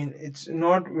 I mean, it's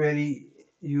not very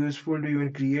useful to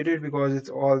even create it because it's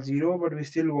all zero, but we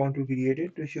still want to create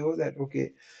it to show that,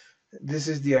 okay, this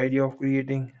is the idea of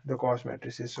creating the cost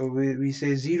matrices. So we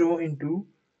say 0 into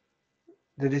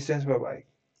the distance by bike.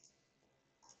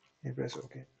 You press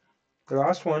OK. The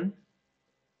last one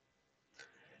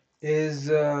is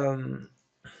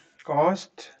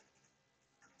cost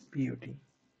PUT.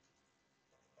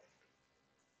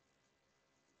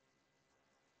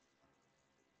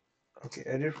 Okay,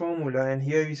 edit formula, and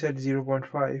here we set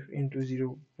 0.5 into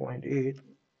 0.8.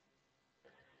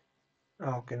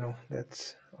 Okay, no,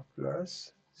 that's a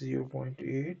plus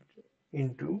 0.8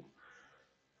 into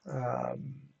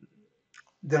um,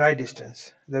 the right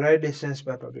distance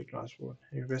by public transport.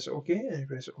 You press OK and you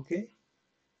press OK,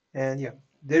 and yeah,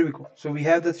 there we go. So we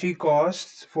have the three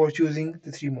costs for choosing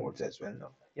the three modes as well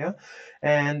now. Yeah,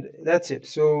 and that's it.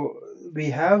 So we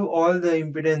have all the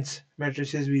impedance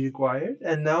matrices we required,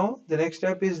 and now the next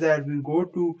step is that we go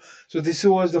to, so this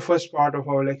was the first part of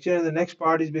our lecture, and the next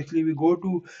part is basically we go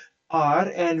to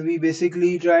R and we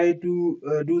basically try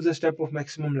to do the step of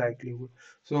maximum likelihood.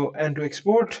 So, and to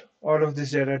export all of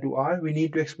this data to R, we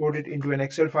need to export it into an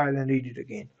Excel file and read it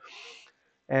again.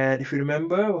 And if you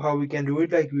remember how we can do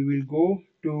it, like we will go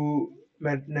to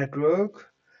network,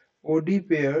 OD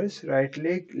pairs, right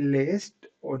click, list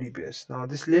OD pairs. Now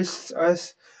this lists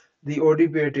us the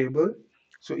OD pair table.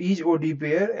 So each OD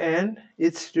pair and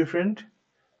its different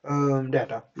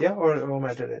data, yeah, or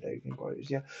metadata you can call it,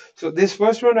 yeah. So this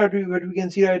first one that what we can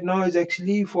see right now is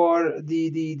actually for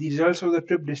the results of the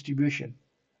trip distribution.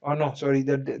 Or no, sorry,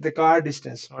 the car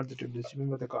distance, not the trip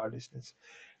distribution, but the car distance.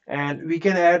 And we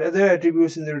can add other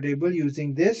attributes in the table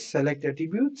using this select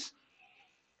attributes,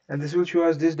 and this will show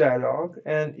us this dialog,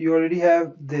 and you already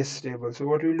have this table. So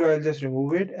what we'll do, I'll just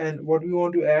remove it, and what we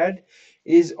want to add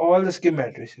is all the skim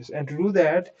matrices, and to do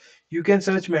that you can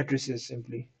search matrices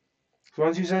simply. So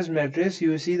once you search matrix,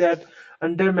 you see that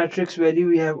under matrix value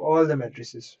we have all the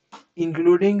matrices,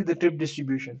 including the trip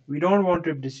distribution. We don't want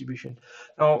trip distribution.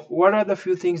 Now, what are the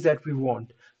few things that we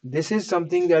want? This is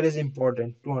something that is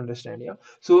important to understand. Yeah.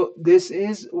 So this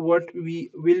is what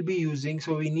we will be using.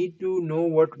 So we need to know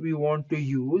what we want to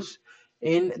use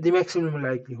in the maximum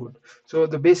likelihood. So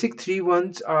the basic three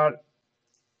ones are,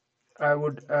 I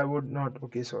would not,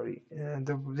 okay, sorry.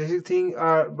 The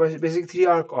basic three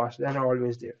are cost that are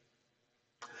always there.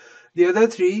 The other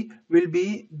three will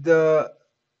be the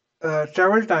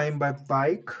travel time by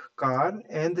bike, car,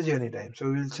 and the journey time.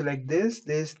 So we'll select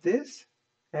this,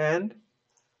 and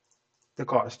the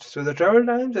cost. So the travel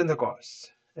times and the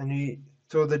costs. And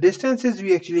so the distances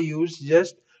we actually use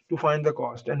just to find the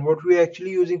cost. And what we're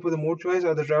actually using for the mode choice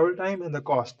are the travel time and the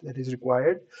cost that is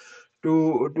required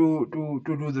to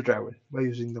do the travel by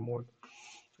using the mode.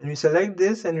 And we select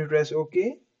this and we press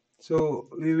OK. So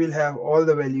we will have all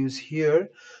the values here.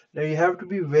 Now you have to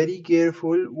be very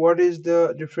careful what is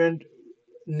the different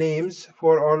names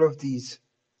for all of these,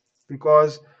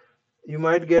 because you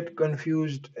might get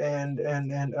confused and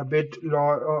a bit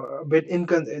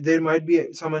there might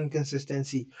be some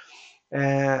inconsistency.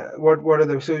 What are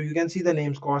the, so you can see the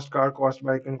names cost car, cost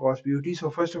bike, and cost beauty. So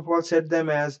first of all, set them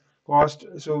as cost,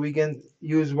 so we can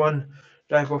use one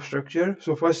type of structure.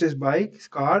 So first is bike,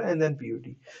 car, and then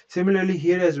PUT. Similarly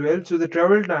here as well, so the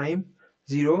travel time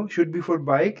 0 should be for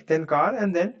bike, then car,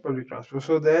 and then public transport,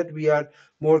 so that we are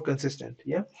more consistent.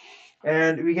 Yeah.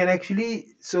 And we can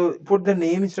actually, so put the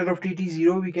name instead of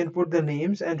tt0, we can put the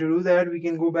names, and to do that we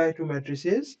can go back to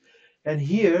matrices, and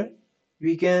here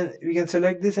we can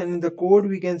select this, and in the code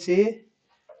we can say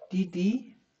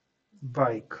tt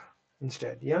bike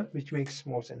instead, yeah, which makes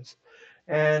more sense.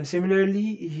 And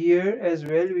similarly here as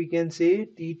well we can say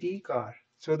tt car,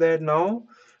 so that now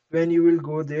when you will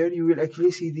go there you will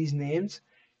actually see these names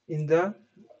in the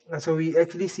so we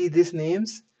actually see these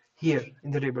names here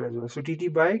in the table as well. So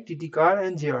tt bike, tt car,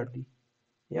 and jrt.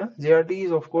 Yeah, JRT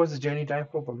is of course the journey time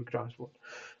for public transport.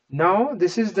 Now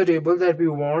this is the table that we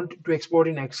want to export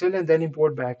in Excel and then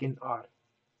import back in R.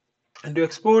 And to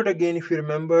export again, if you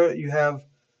remember, you have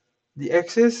the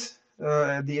access,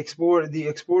 the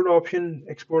export option,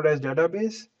 export as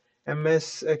database,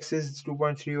 MS Access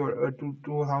 2.3 or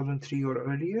 2003 or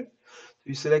earlier. So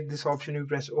you select this option, you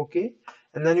press OK,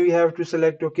 and then we have to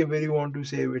select OK where you want to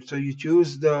save it. So you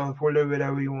choose the folder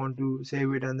wherever you want to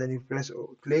save it, and then you press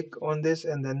click on this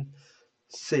and then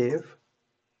save.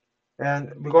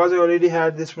 And because I already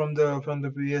had this from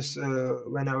the previous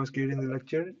when I was creating the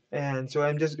lecture, and so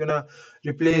I'm just gonna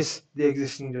replace the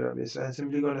existing database. I'm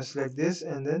simply gonna select this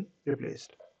and then replace.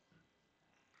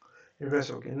 Press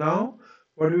OK. Now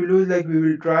what we will do is like we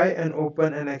will try and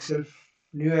open an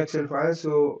new Excel file.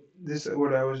 So this is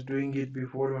what I was doing it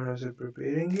before when I was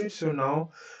preparing it. So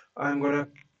now I'm gonna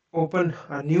open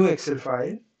a new Excel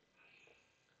file,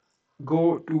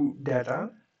 go to data,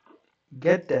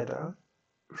 get data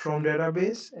from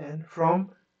database and from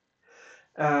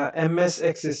MS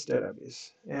Access database.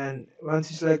 And once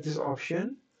you select this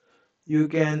option, you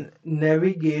can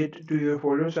navigate to your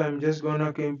folder. So I'm just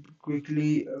gonna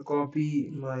quickly copy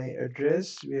my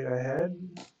address where I had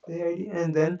the ID,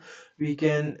 and then we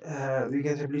can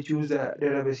simply choose the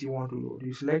database you want to load.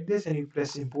 You select this and you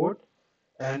press import,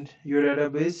 and your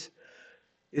database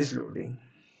is loading.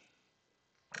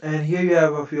 And here you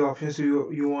have a few options. So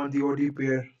you want the OD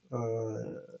pair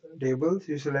table.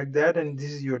 So you select that, and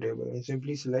this is your table. And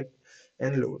simply select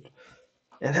and load.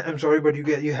 And I'm sorry, but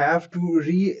you have to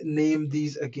rename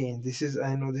these again. This is,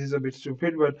 I know this is a bit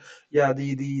stupid, but yeah,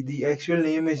 the actual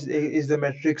name is the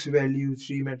matrix value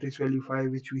 3, matrix value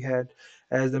 5, which we had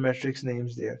as the matrix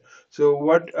names there. So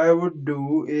what I would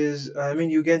do is, I mean,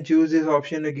 you can choose this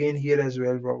option again here as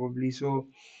well probably. So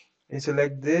I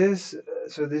select this.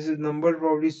 So this is number,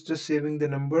 probably it's just saving the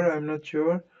number. I'm not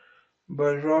sure,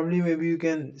 but probably maybe you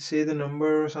can say the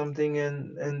number or something,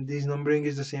 and this numbering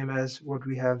is the same as what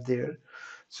we have there.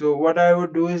 So what I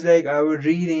would do is like I would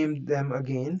rename them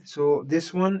again. So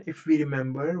this one, if we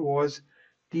remember, was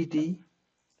TT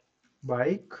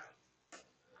bike,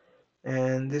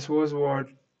 and this was what,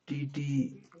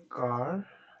 TT car.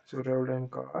 So travel time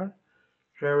car,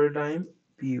 travel time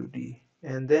PUT,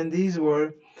 and then these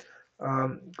were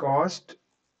cost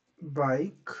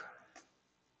bike,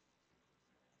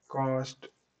 cost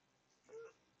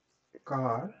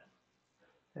car,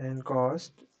 and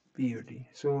cost PUT.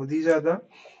 So these are the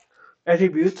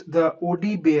attributes, the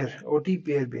OD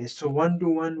pair based. So 1 to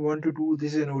 1, 1 to 2,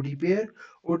 this is an OD pair.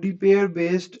 OD pair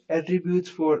based attributes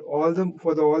for all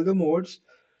the modes,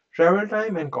 travel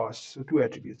time and cost. So two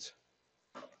attributes.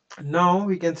 Now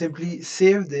we can simply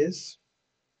save this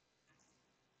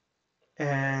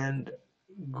and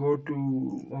go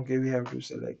to, okay, we have to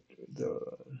select the,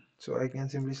 so I can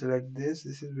simply select this.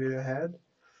 This is where I had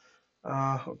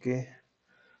okay.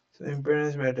 So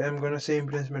impedance matrix, I'm gonna say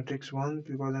impedance matrix 1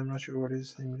 because I'm not sure what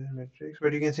is impedance matrix,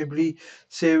 but you can simply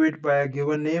save it by a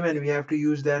given name, and we have to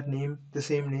use that name, the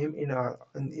same name in our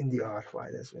in the R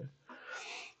file as well.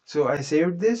 So I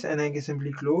saved this and I can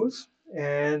simply close,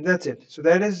 and that's it. So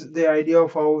that is the idea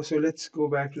of how, so let's go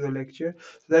back to the lecture.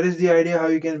 So that is the idea how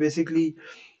you can basically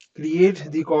create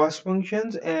the cost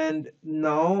functions, and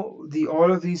now the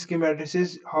all of these schema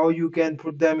matrices, how you can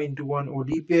put them into one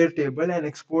OD pair table and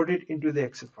export it into the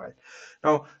Excel file.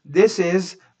 Now this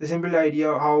is the simple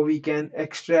idea how we can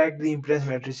extract the impedance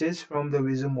matrices from the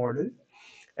Visio model.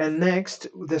 And next,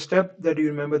 the step that you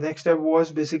remember, the next step was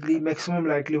basically maximum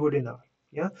likelihood in R.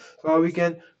 Yeah, so how we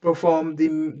can perform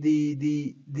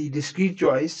the discrete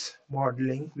choice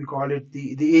modeling. We call it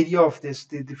the area of this,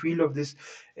 the field of this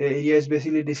area is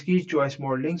basically discrete choice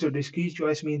modeling. So discrete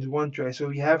choice means one choice. So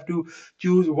we have to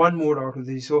choose one mode out of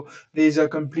this. So there is a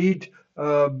complete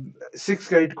 6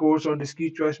 credit course on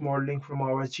discrete choice modeling from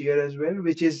our chair as well,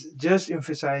 which is just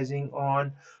emphasizing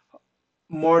on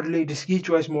modeling, discrete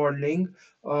choice modeling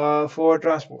for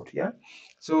transport. Yeah,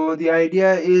 so the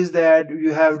idea is that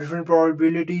you have different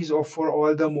probabilities of for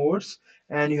all the modes,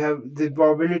 and you have the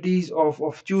probabilities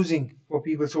of choosing for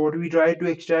people. So what we try to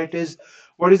extract is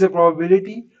what is the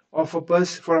probability of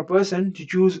for a person to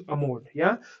choose a mode.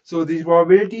 Yeah, so these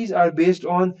probabilities are based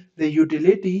on the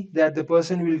utility that the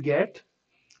person will get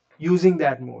using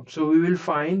that mode. So we will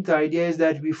find, the idea is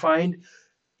that we find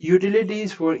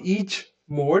utilities for each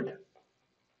mode,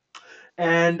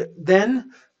 and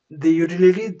then the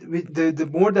utility with the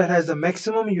mode that has the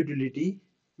maximum utility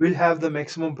will have the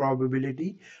maximum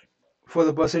probability for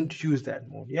the person to choose that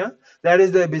mode. Yeah, that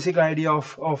is the basic idea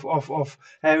of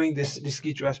having this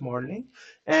risky choice modeling.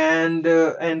 And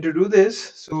to do this,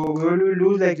 so what we will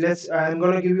do is, like, let's I'm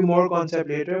going to give you more concept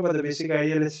later, but the basic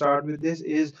idea, let's start with this,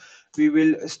 is we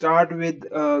will start with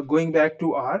going back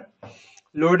to R,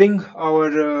 loading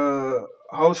our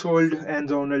household and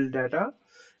zonal data,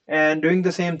 and doing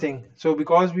the same thing. So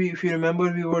because we, if you remember,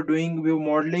 we were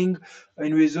modeling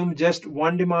in Visum just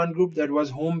one demand group, that was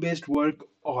home based work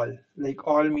all. Like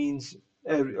all means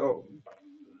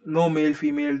no male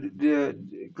female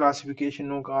classification,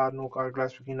 no car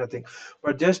classification, nothing,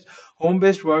 but just home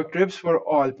based work trips for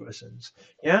all persons.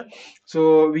 Yeah,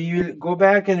 so we will go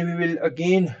back and we will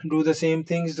again do the same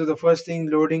things. So the first thing,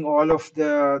 loading all of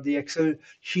the Excel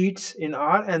sheets in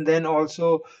R, and then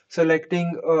also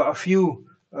selecting a few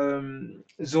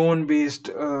zone based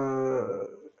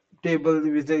table,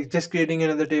 with just creating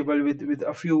another table with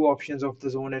a few options of the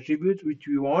zone attributes which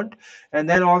we want, and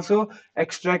then also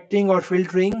extracting or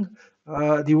filtering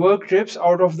the work trips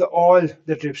out of the all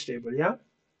the trips table. Yeah,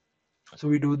 so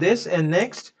we do this, and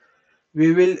next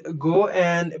we will go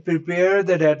and prepare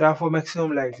the data for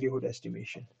maximum likelihood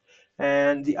estimation.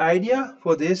 And the idea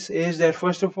for this is that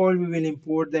first of all we will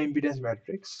import the impedance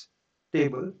matrix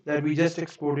table that we just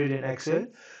exported in Excel,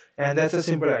 and that's a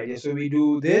simple idea. So we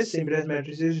do this impedance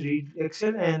matrices, read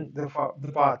Excel, and the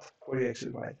path for your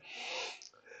Excel file.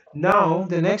 Now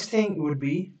the next thing would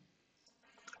be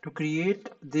to create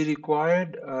the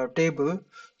required table,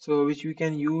 so which we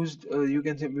can use,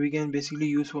 we can basically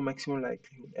use for maximum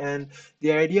likelihood. And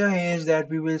the idea is that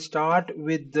we will start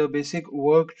with the basic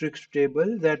work trips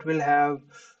table that will have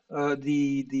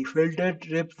the filtered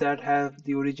trips that have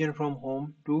the origin from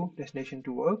home to destination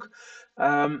to work.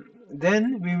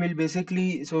 Then we will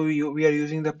basically, so we are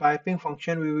using the piping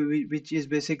function, which is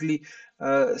basically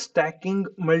stacking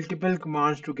multiple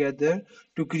commands together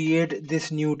to create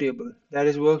this new table, that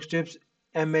is work strips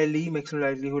MLE, maximum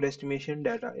likelihood estimation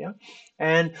data. Yeah,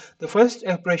 and the first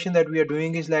operation that we are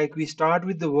doing is, like, we start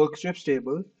with the work strips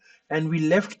table and we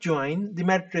left join the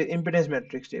impedance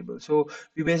matrix table. So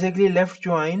we basically left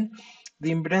join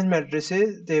the impedance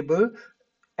matrices table,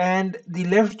 and the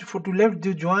left, for to left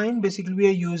to join, basically we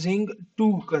are using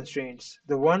two constraints.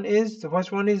 The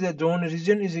first one is that zone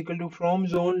origin is equal to from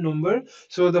zone number.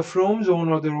 So the from zone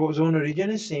or the zone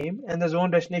origin is same and the zone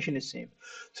destination is same.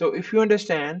 So if you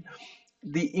understand,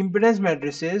 the impedance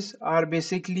matrices are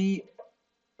basically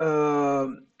uh,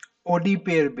 OD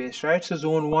pair based, right? So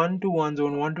zone 1 to 1,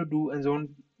 zone 1 to 2, and zone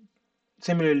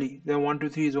similarly the 1 to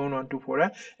 3, zone 1 to 4,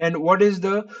 right? And what is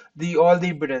the all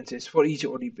the impedances for each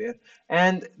OD pair?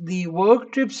 And the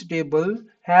work trips table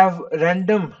have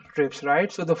random trips,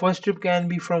 right? So the first trip can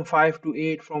be from 5 to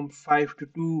 8, from 5 to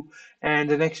 2, and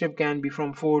the next trip can be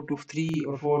from 4 to 3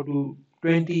 or 4 to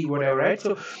 20, whatever, right?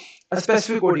 So a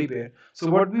specific OD pair. So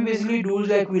what we basically do is,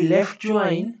 like, we left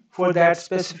join for that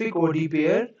specific OD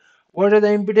pair. What are the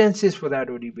impedances for that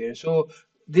OD pair? So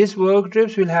these work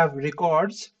trips will have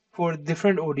records for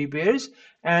different OD pairs,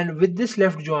 and with this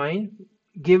left join,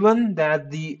 given that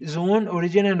the zone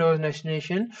origin and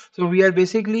destination, so we are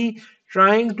basically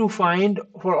trying to find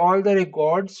for all the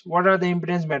records what are the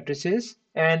impedance matrices,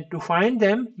 and to find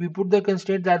them we put the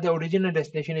constraint that the origin and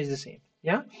destination is the same.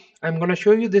 Yeah, I'm going to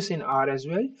show you this in R as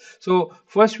well. So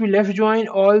first we left join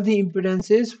all the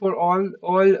impedances for all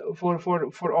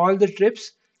for all the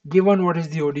trips given what is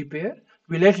the OD pair.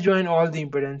 We left join all the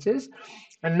impedances,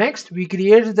 and next we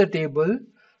create the table.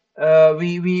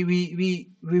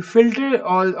 We filter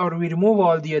all, or we remove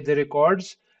all the other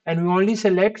records, and we only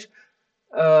select,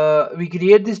 we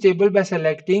create this table by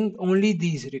selecting only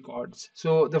these records.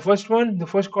 So the first one, the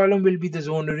first column will be the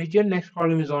zone origin, next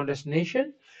column is zone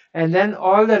destination, and then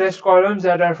all the rest columns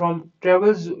that are from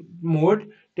travel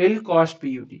mode till cost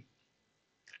PUT.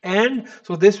 And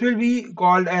so this will be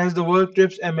called as the work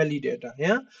trips MLE data.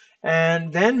 Yeah,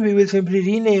 and then we will simply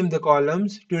rename the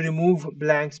columns to remove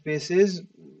blank spaces.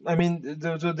 I mean,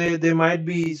 so there might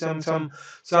be some so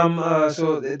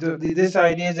this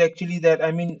idea is actually that,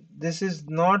 I mean, this is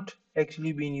not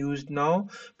actually being used now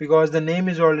because the name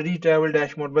is already travel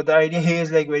dashboard, but the idea here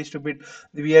is like very stupid.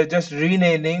 We are just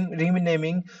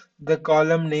renaming the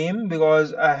column name,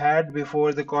 because I had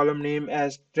before the column name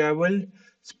as travel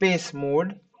space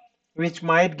mode, which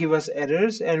might give us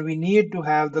errors, and we need to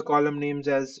have the column names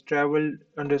as travel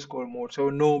underscore mode, so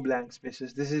no blank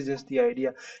spaces. This is just the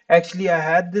idea. Actually I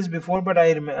had this before, but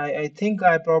I think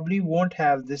I probably won't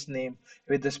have this name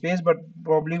with the space, but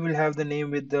probably will have the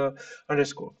name with the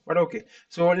underscore. But okay,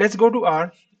 so let's go to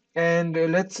R, and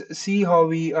let's see how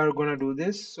we are gonna do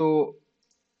this. So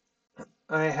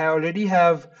I already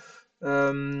have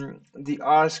the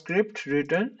R script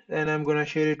written, and I'm gonna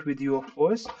share it with you, of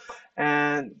course.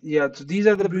 And yeah, so these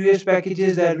are the previous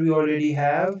packages that we already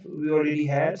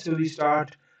had. So we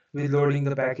start with loading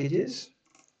the packages,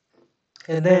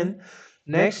 and then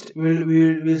next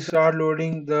we'll start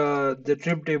loading the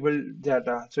trip table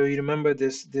data. So you remember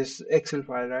this Excel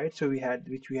file, right? So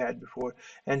which we had before,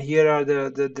 and here are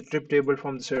the trip table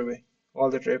from the survey, all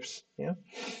the trips. Yeah.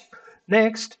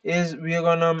 Next is we are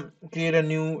gonna create a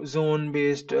new zone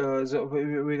based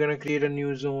we're gonna create a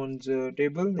new zones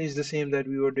table is the same that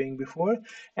we were doing before,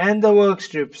 and the work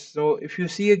strips. So if you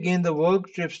see again the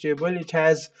work trips table, it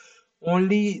has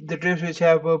only the trips which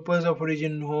have purpose of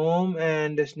origin home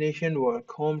and destination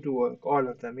work, home to work, all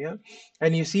of them. Yeah.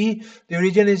 And you see the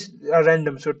origin is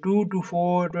random, so 2 to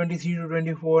 4, 23 to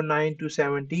 24, 9 to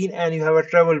 17, and you have a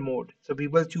travel mode, so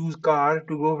people choose car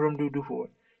to go from 2 to 4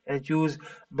 and choose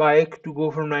bike to go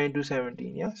from 9 to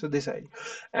 17. Yeah, so this side.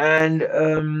 And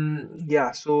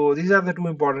yeah, so these are the two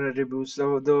important attributes.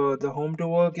 So the home to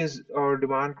work is our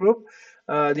demand group.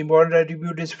 The important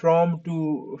attribute is from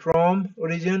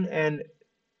origin and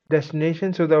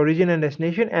destination. So the origin and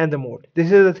destination and the mode.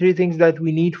 These are the three things that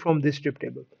we need from this trip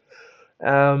table.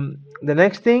 The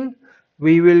next thing,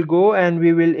 we will go and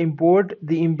we will import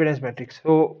the impedance matrix.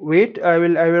 So wait,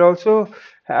 I also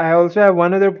have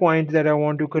one other point that I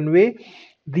want to convey.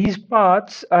 These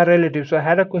paths are relative. So I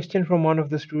had a question from one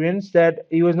of the students that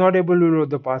he was not able to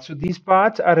load the path. So these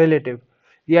paths are relative.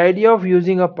 The idea of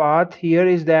using a path here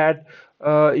is that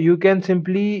you can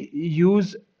simply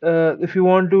use, if you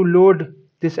want to load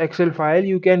this Excel file,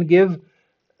 you can give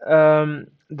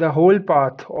the whole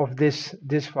path of this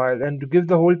file, and to give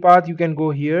the whole path you can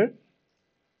go here,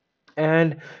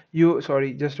 and you,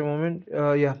 sorry, just a moment,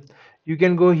 yeah, you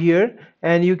can go here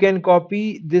and you can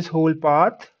copy this whole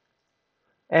path,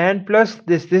 and plus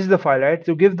this is the file, right?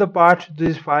 To give the path to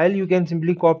this file, you can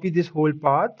simply copy this whole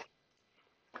path,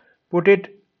 put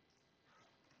it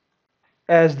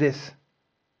as this,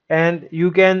 and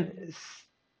you can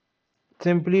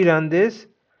simply run this.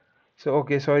 So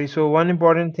okay, sorry. So one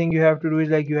important thing you have to do is,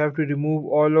 like, you have to remove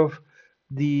all of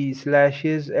the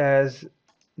slashes as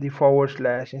the forward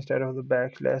slash instead of the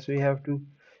backslash. So you have to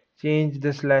change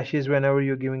the slashes whenever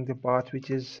you're giving the path, which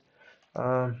is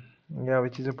um, yeah,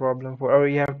 which is a problem for, or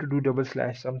you have to do double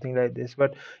slash, something like this.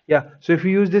 But yeah, so if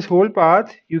you use this whole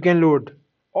path, you can load,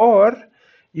 or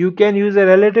you can use a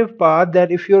relative path,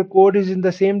 that if your code is in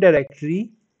the same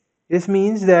directory, this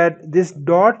means that this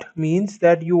dot means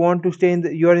that you want to stay in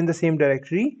the, you are in the same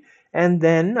directory, and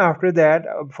then after that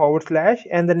forward slash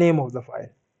and the name of the file.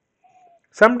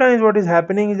 Sometimes what is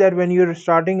happening is that when you're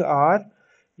starting R,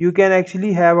 you can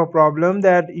actually have a problem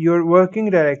that your working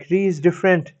directory is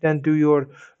different than to your,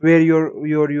 where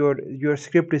your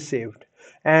script is saved,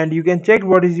 and you can check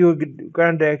what is your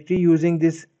current directory using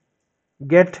this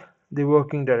get the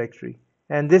working directory,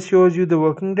 and this shows you the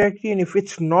working directory. And if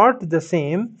it's not the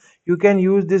same, you can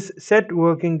use this set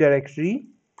working directory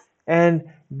and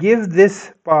give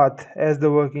this path as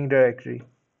the working directory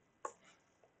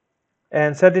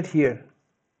and set it here.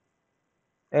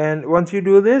 And once you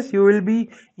do this, you will be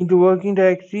into working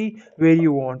directory where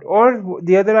you want. Or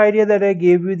the other idea that I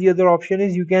gave you, the other option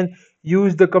is, you can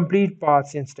use the complete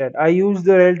paths instead. I use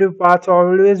the relative paths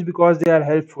always because they are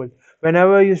helpful.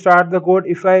 Whenever you start the code,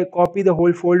 if I copy the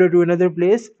whole folder to another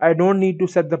place, I don't need to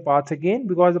set the paths again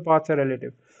because the paths are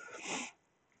relative.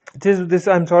 This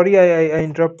I'm sorry, I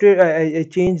interrupted, I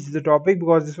changed the topic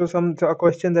because this was a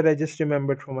question that I just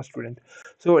remembered from a student.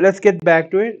 So let's get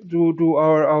back to it, to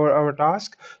our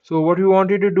task. So what we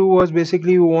wanted to do was,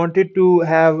 basically we wanted to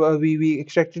have we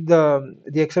extracted the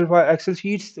Excel file, Excel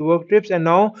sheets, the work trips, and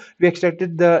now we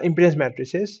extracted the impedance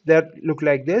matrices that look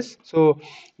like this. So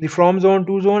the from zone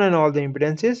to zone and all the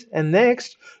impedances. And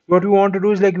next, what we want to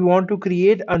do is, like, we want to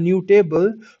create a new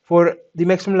table for the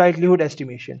maximum likelihood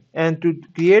estimation. And to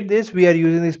create this, we are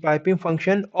using this piping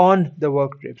function on the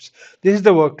work trips. This is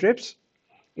the work trips.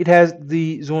 It has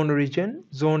the zone origin,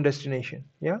 zone destination.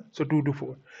 Yeah, so 2 to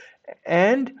 4.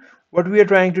 And what we are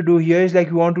trying to do here is, like,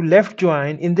 we want to left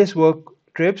join in this work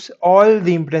trips all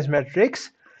the impedance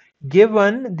matrix,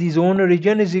 given the zone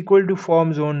origin is equal to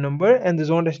from zone number and the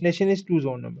zone destination is to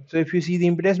zone number. So if you see the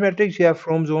impedance matrix, you have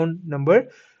from zone number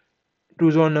to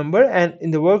zone number, and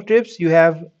in the work trips you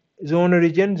have zone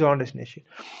origin, zone destination.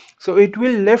 So it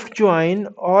will left join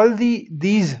all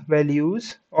these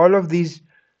values, all of these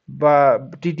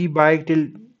tt bike till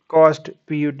cost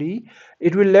put.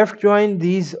 It will left join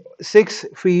these 6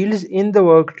 fields in the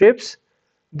work trips,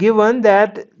 given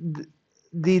that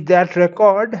that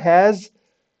record has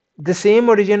the same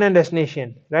origin and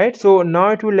destination, right? So now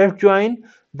it will left join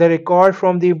the record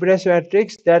from the impedance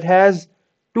matrix that has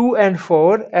 2 and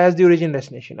 4 as the origin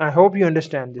destination. I hope you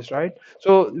understand this, right?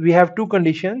 So we have two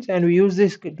conditions, and we use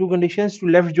these two conditions to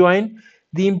left join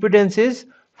the impedances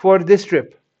for this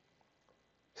trip.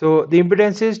 So the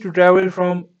impedances to travel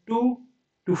from 2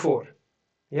 to 4.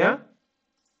 Yeah.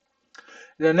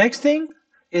 The next thing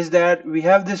is that we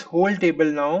have this whole table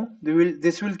now.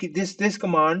 This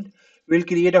command will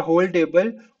create a whole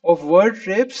table of word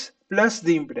trips plus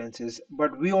the impedances,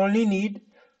 but we only need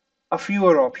a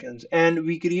fewer options, and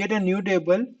we create a new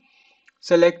table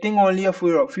selecting only a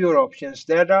fewer options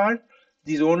that are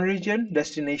the zone region,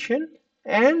 destination,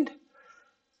 and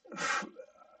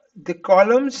the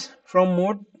columns from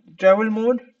mode travel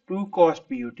mode to cost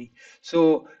PUT.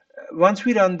 So once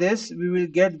we run this, we will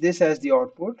get this as the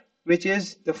output, which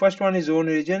is the first one is zone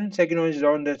region, second one is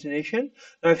zone destination.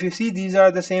 Now if you see, these are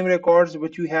the same records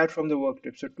which we had from the work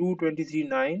trip. So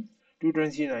 223.9,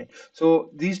 223.9. So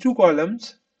these two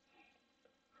columns,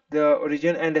 the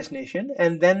origin and destination,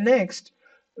 and then next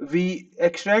we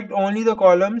extract only the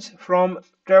columns from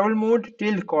travel mode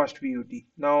till cost PUT.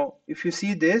 Now if you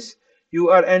see this, you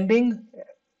are ending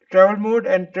travel mode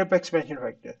and trip expansion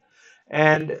factor.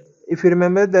 And if you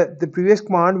remember that the previous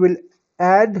command will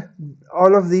add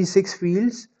all of these 6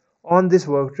 fields on this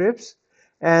work trips,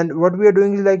 and what we are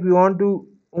doing is like we want to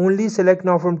only select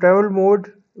now from travel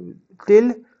mode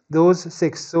till those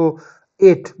 6, so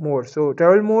 8 more. So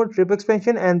travel mode, trip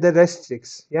expansion, and the rest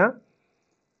 6. Yeah.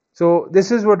 So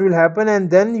this is what will happen, and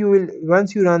then you will,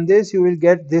 once you run this, you will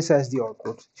get this as the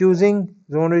output, choosing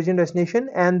zone region destination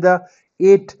and the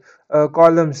 8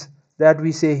 columns that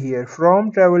we say here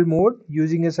from travel mode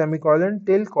using a semicolon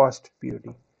till cost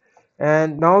PUT.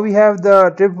 And now we have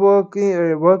the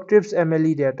work trips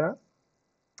MLE data.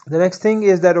 The next thing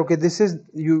is that, okay, this is,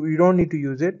 you don't need to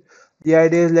use it. The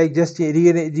idea is like just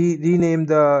rename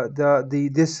the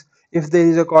this. If there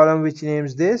is a column which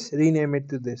names this, rename it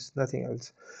to this, nothing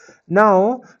else.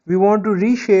 Now we want to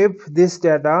reshape this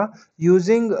data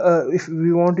using if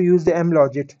we want to use the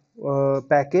mlogit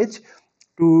package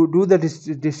to do the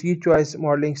discrete choice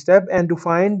modeling step and to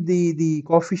find the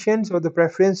coefficients or the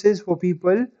preferences for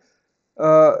people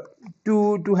uh,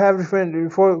 to have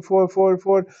different for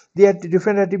the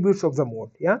different attributes of the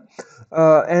mode. Yeah.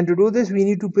 And to do this, we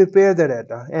need to prepare the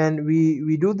data, and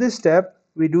we do this step,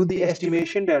 we do the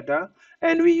estimation data,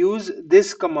 and we use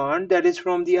this command that is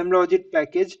from the mlogit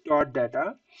package dot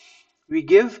data. We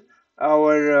give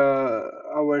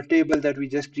our table that we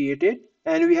just created,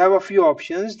 and we have a few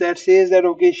options that says that,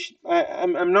 okay,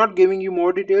 I'm not giving you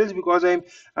more details because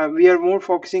we are more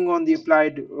focusing on the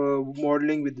applied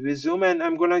modeling with Visum, and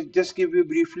I'm gonna just give you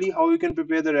briefly how you can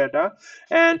prepare the data,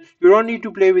 and you don't need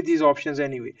to play with these options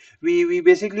anyway. We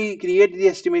basically create the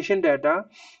estimation data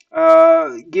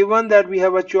given that we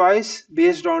have a choice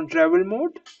based on travel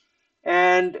mode,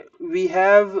 and we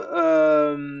have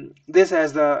this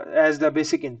as the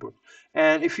basic input.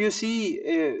 And if you see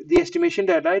the estimation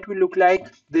data, it will look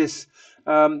like this.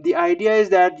 The idea is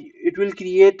that it will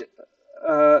create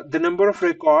the number of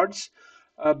records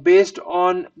based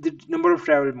on the number of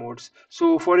travel modes.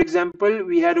 So for example,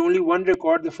 we had only one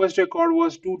record. The first record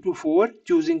was 2 to 4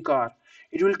 choosing car.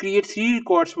 It will create 3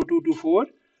 records for 2 to 4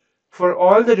 for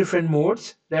all the different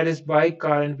modes, that is bike,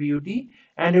 car, and PUT,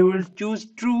 and you will choose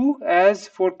true as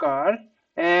for car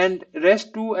and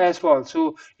rest 2 as false.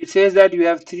 So it says that you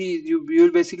have you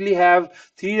will basically have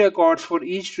 3 records for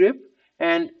each trip,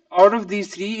 and out of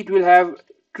these 3 it will have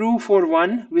true for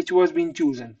one which was being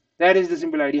chosen. That is the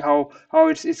simple idea how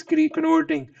it's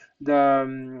converting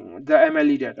the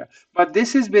MLE data. But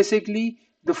this is basically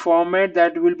the format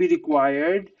that will be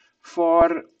required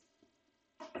for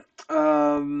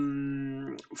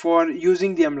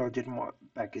using the mlogit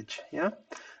package. Yeah.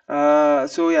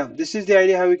 So yeah, this is the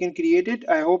idea how we can create it.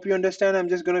 I hope you understand. I'm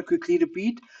just going to quickly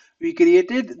repeat. We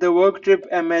created the work trip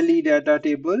MLE data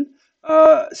table,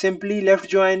 simply left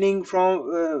joining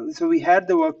from so we had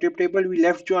the work trip table, we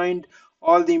left joined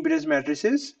all the impedance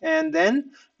matrices, and then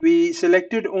we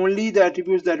selected only the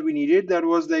attributes that we needed. That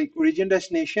was the origin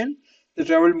destination, the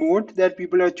travel mode that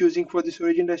people are choosing for this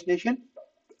origin destination,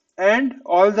 and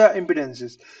all the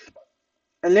impedances.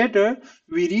 And later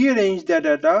we rearrange the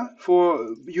data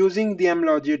for using the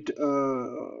mlogit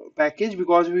package,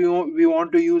 because we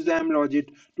want to use the mlogit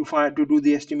to do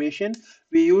the estimation.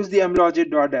 We use the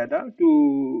mlogit.data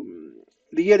to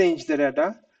rearrange the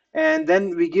data, and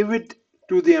then we give it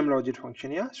to the mlogit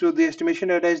function. Yeah. So the estimation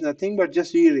data is nothing but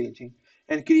just rearranging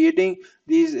and creating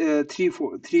these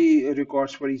three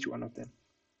records for each one of them.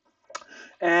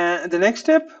 And the next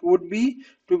step would be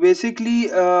to basically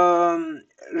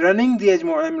running the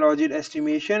M-logit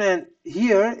estimation. And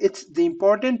here it's the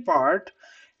important part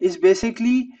is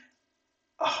basically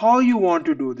how you want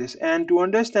to do this. And to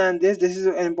understand this, this is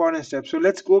an important step. So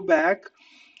let's go back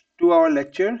to our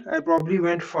lecture. I probably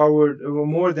went forward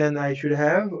more than I should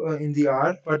have in the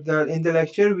R, but in the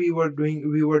lecture we were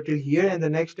till here, and the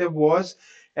next step was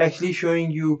actually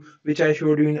showing you, which I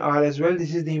showed you in R as well.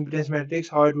 This is the impedance matrix,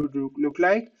 how it would look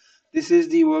like. This is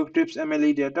the work trips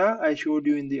MLE data I showed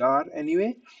you in the R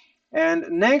anyway. And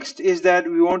next is that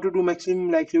we want to do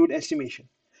maximum likelihood estimation.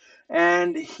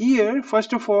 And here,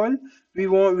 first of all,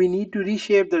 we need to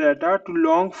reshape the data to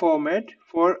long format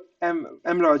for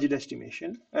M-logit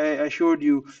estimation. I showed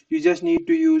you. You just need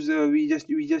to use we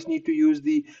just need to use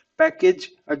the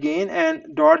package again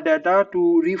and dot data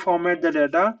to reformat the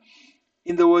data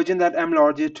in the version that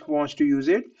M-logit wants to use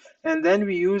it. And then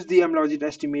we use the M-logit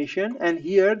estimation. And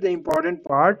here the important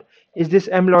part is this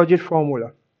M-logit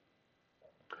formula.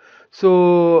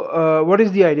 So what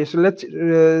is the idea? So let's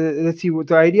see. What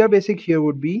the idea basic here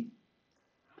would be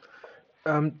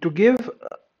to give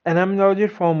an analogy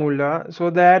formula, so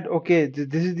that okay,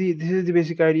 this is the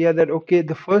basic idea, that okay,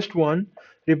 the first one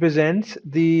represents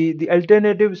the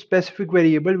alternative specific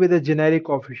variable with a generic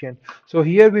coefficient. So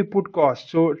here we put cost.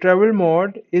 So travel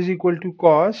mod is equal to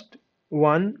cost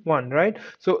 1 1, right?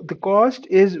 So the cost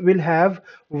is will have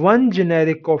one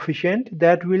generic coefficient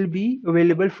that will be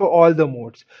available for all the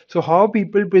modes. So how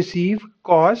people perceive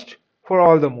cost for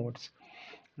all the modes.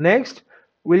 Next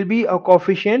will be a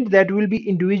coefficient that will be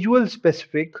individual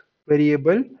specific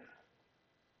variable.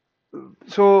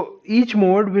 So each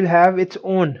mode will have its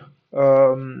own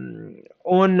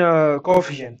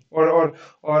coefficient, or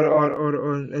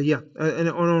yeah, an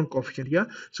own coefficient. Yeah.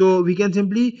 So we can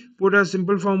simply put a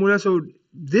simple formula. So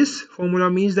this formula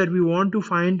means that we want to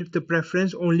find the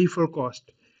preference only for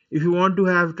cost. If you want to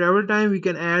have travel time, we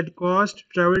can add cost,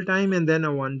 travel time, and then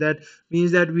a 1. That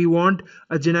means that we want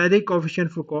a generic coefficient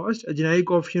for cost, a generic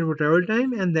coefficient for travel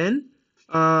time, and then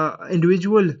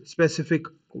individual specific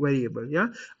variable. Yeah,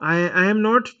 I am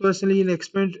not personally an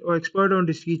expert on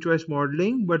discrete choice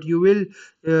modeling, but you will,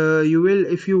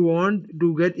 if you want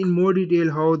to get in more detail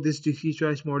how this discrete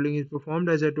choice modeling is performed.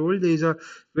 As I told, there is a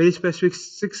very specific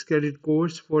 6 credit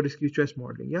course for discrete choice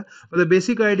modeling. Yeah, but the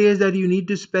basic idea is that you need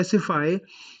to specify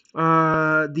the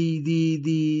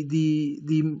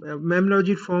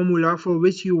memlogit formula for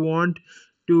which you want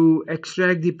to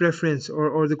extract the preference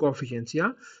or the coefficients.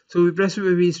 Yeah, so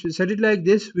we set it like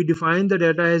this. We define the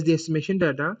data as the estimation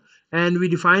data, and we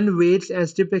define weights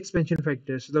as trip expansion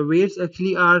factors. So the weights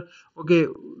actually are okay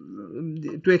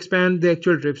to expand the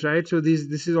actual trips, right? So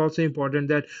this is also important,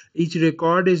 that each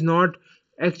record is not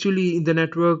actually in the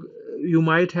network. You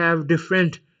might have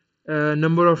different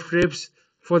number of trips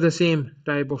for the same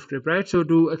type of trip, right? So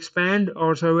to expand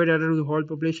our survey data to the whole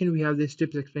population, we have this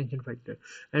trip expansion factor,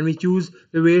 and we choose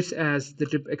the weights as the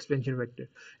trip expansion factor.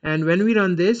 And when we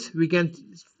run this, we can,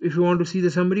 if you want to see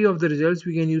the summary of the results,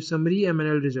 we can use summary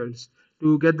MNL results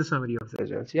to get the summary of the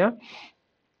results. Yeah,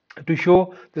 to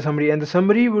show the summary. And the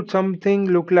summary would something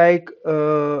look like,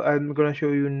 I'm gonna show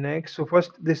you next. So first,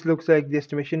 this looks like the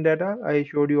estimation data I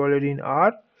showed you already in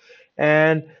R,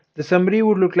 and the summary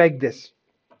would look like this.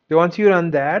 So once you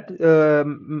run that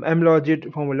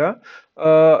MLogit formula,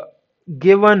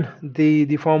 given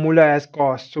the formula as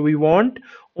cost, so we want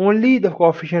only the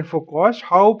coefficient for cost,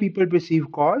 how people perceive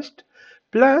cost,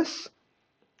 plus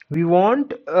we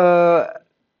want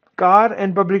car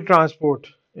and public transport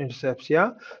intercepts.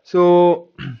 Yeah, so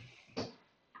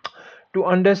to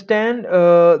understand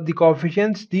the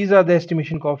coefficients, these are the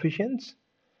estimation coefficients.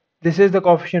 This is the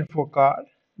coefficient for car.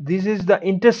 This is the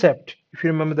intercept. If you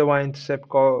remember the y-intercept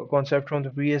concept from the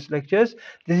previous lectures,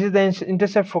 this is the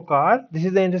intercept for car. This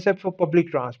is the intercept for public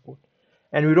transport,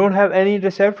 and we don't have any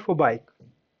intercept for bike.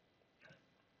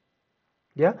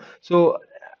 Yeah. So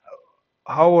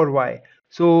how or why?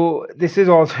 So this is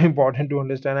also important to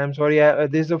understand. I'm sorry,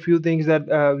 there's a few things that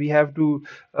we have to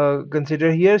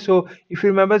consider here. So if you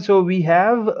remember, so we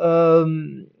have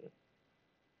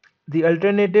the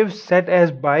alternatives set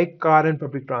as bike, car, and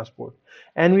public transport.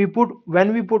 And we put,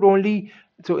 when we put only,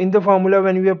 so in the formula,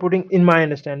 when we are putting, in my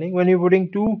understanding, when we're putting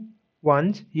two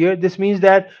ones here, this means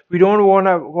that we don't want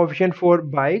a coefficient for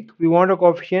bike, we want a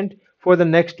coefficient for the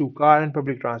next two, car and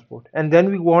public transport, and then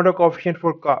we want a coefficient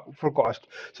for car, for cost.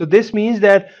 So this means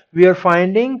that we are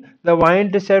finding the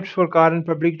y-intercepts for car and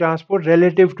public transport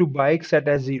relative to bike set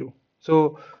as 0.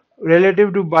 So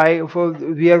relative to bike, for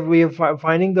we are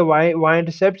finding the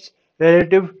y-intercepts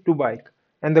relative to bike,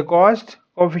 and the cost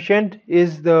coefficient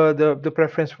is the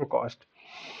preference for cost.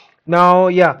 Now,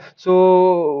 yeah,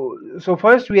 so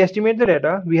first we estimate the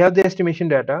data, we have the estimation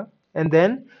data, and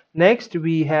then next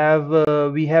we have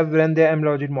run the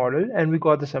MLogit model and we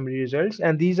got the summary results,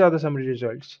 and these are the summary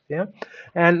results. Yeah,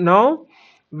 and now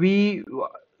we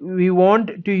we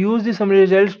want to use the summary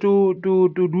results to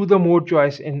do the mode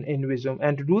choice in Visum,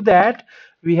 and to do that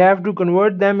we have to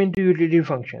convert them into utility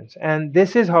functions, and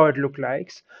this is how it looks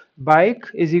like. Bike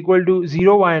is equal to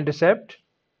 0 y-intercept.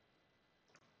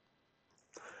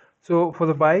 So for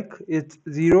the bike, it's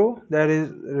 0, that is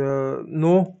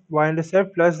no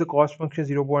y-intercept, plus the cost function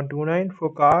 0.29.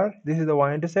 For car, this is the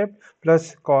y-intercept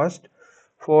plus cost.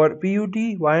 For PUT,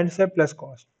 y-intercept plus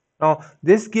cost. Now,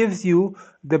 this gives you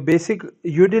the basic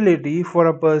utility for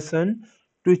a person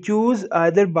to choose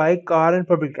either bike, car, and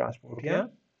public transport. Yeah.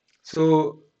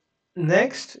 So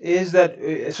next is that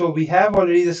so we have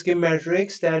already the skim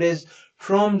matrix, that is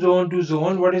from zone to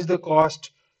zone. What is the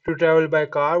cost to travel by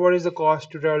car? What is the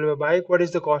cost to travel by bike? What is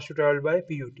the cost to travel by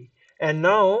PUT? And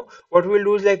now what we'll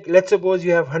do is, like, let's suppose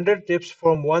you have 100 trips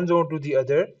from one zone to the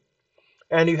other,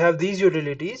 and you have these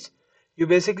utilities. You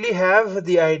basically have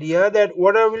the idea that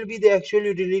what will be the actual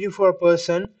utility for a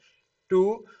person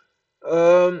to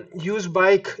use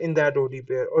bike in that OD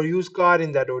pair, or use car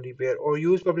in that OD pair, or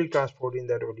use public transport in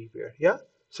that OD pair. Yeah.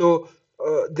 So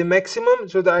the maximum,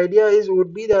 so the idea is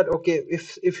would be that, okay,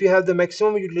 if you have the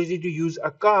maximum utility to use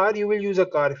a car, you will use a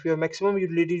car. If you have maximum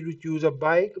utility to use a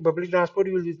bike, public transport,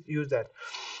 you will use that.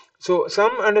 So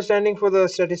some understanding for the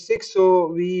statistics. So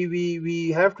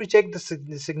we have to check the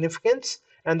significance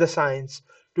and the signs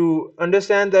to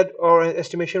understand that our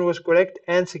estimation was correct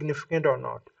and significant or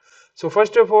not. So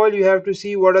first of all, you have to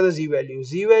see what are the z-values.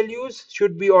 Z-values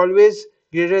should be always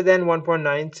greater than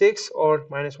 1.96 or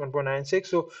minus 1.96.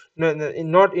 So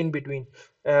not in between.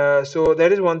 So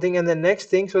that is one thing. And the next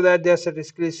thing, so that they are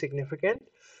statistically significant.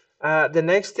 The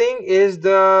next thing is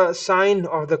the sign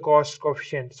of the cost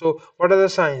coefficient. So what are the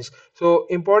signs? So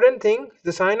important thing,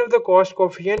 the sign of the cost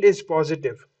coefficient is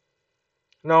positive.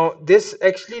 Now this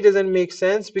actually doesn't make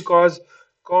sense, because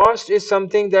cost is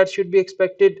something that should be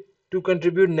expected to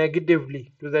contribute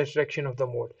negatively to the extraction of the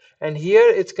mode, and here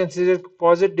it's considered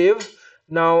positive.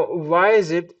 Now why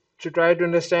is it? To try to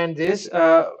understand this,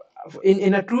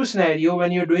 in a true scenario,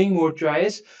 when you're doing mode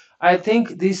choice, I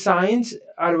think these signs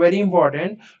are very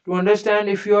important to understand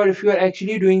if you're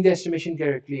actually doing the estimation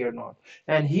correctly or not.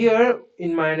 And here,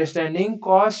 in my understanding,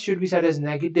 cost should be set as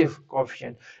negative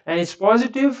coefficient, and it's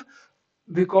positive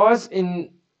because in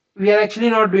we are actually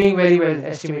not doing very well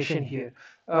estimation here,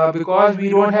 because we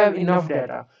don't have enough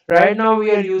data. Right now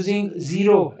we are using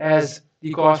 0 as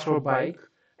the cost for bike,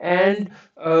 and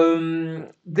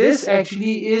this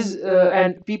actually is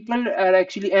and people are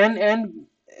actually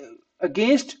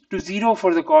against to 0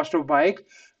 for the cost of bike.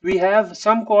 We have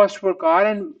some cost for car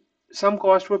and some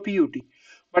cost for PUT,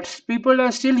 but people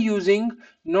are still using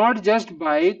not just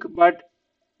bike but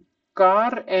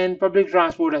car and public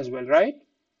transport as well, right?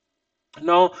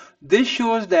 Now this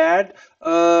shows that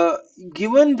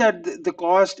given that the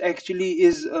cost actually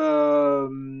is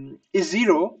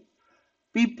 0,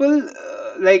 people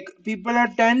people are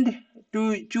tend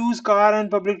to choose car and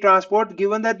public transport,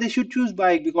 given that they should choose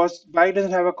bike because bike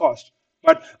doesn't have a cost.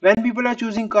 But when people are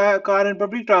choosing car and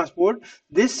public transport,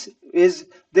 this is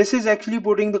actually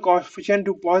putting the coefficient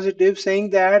to positive, saying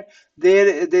that there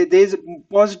is a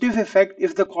positive effect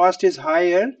if the cost is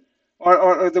higher,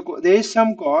 or there is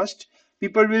some cost.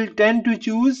 People will tend to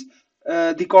choose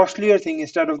the costlier thing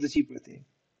instead of the cheaper thing.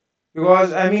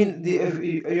 Because I mean, if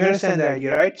you understand the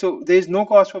idea, right? So there is no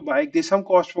cost for bike. There's some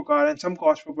cost for car and some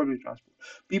cost for public transport.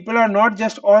 People are not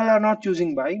just all are not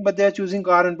choosing bike, but they are choosing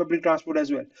car and public transport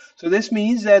as well. So this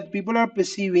means that people are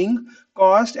perceiving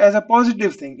cost as a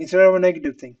positive thing instead of a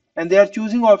negative thing, and they are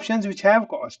choosing options which have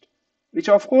cost, which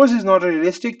of course is not a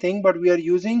realistic thing. But we are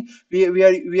using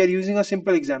a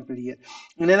simple example here.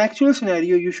 In an actual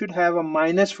scenario, you should have a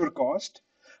minus for cost,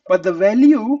 but the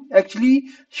value actually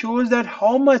shows that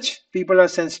how much people are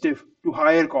sensitive to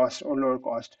higher cost or lower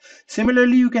cost.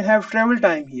 Similarly, you can have travel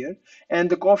time here, and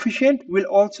the coefficient will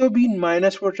also be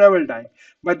minus for travel time,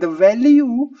 but the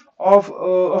value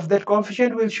of that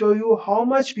coefficient will show you how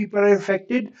much people are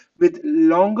affected with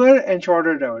longer and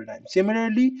shorter travel time.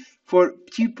 Similarly, for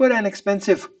cheaper and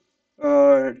expensive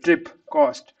trip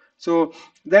cost. So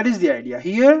that is the idea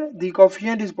here. The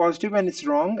coefficient is positive and it's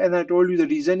wrong, and I told you the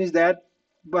reason is that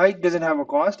bike doesn't have a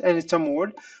cost and it's a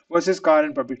mode versus car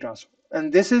and public transport.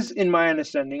 And this is in my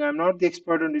understanding. I'm not the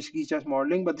expert on risky just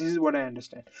modeling, but this is what I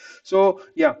understand. So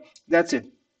yeah, that's it.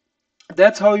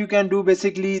 That's how you can do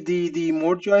basically the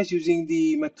mode choice using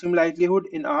the maximum likelihood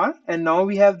in R. And now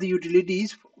we have the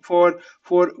utilities for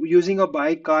using a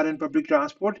bike, car, and public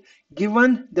transport,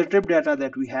 given the trip data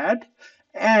that we had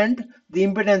and the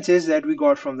impedances that we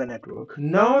got from the network.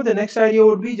 Now the next idea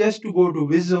would be just to go to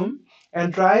Visum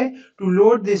and try to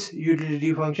load this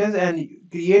utility functions and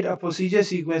create a procedure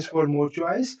sequence for mode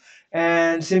choice.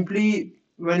 And simply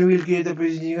when we will create the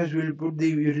procedure sequence, we will put the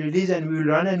utilities and we will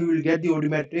run and we will get the OD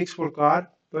metrics for car,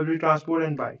 public transport,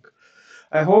 and bike.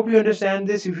 I hope you understand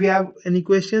this. If you have any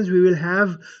questions, we will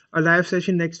have a live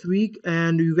session next week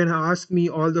and you can ask me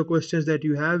all the questions that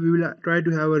you have. We will try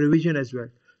to have a revision as well.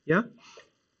 Yeah.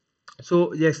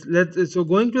 So yes, so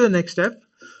going to the next step,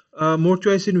 more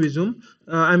choice in Visum.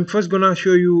 I'm first gonna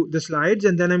show you the slides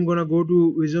and then I'm gonna go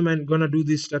to Visum and gonna do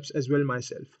these steps as well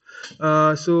myself.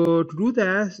 So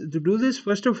to do this,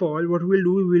 first of all, what we'll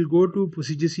do, we will go to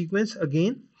procedure sequence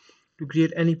again to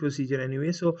create any procedure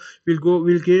anyway. So we'll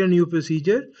create a new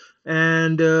procedure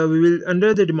and we will,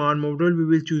 under the demand model, we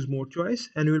will choose mode choice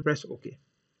and we will press OK.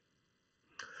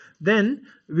 Then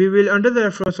we will, under the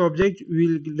reference object,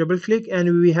 we'll double click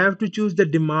and we have to choose the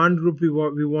demand group we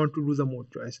want to do the mode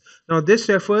choice. Now this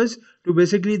refers to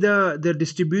basically the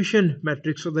distribution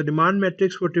matrix, so the demand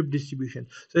matrix for trip distribution.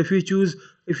 So if you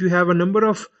have a number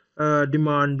of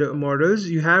demand models,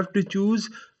 you have to choose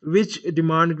which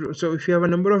demand group. So if you have a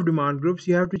number of demand groups,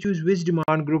 you have to choose which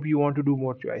demand group you want to do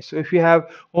mode choice. So if you have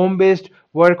home based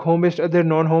work, home based other,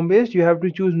 non home based, you have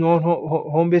to choose non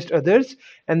home based others,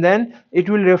 and then it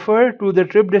will refer to the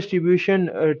trip distribution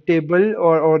table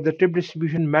or the trip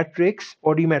distribution matrix,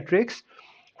 OD matrix,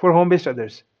 for home based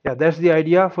others. Yeah, that's the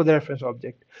idea for the reference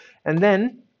object. And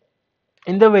then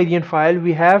in the variant file,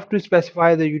 we have to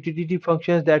specify the utility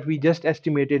functions that we just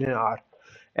estimated in R.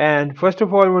 And first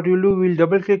of all, what we'll do, we'll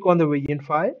double click on the variant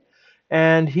file.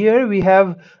 And here we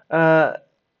have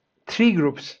three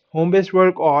groups: home based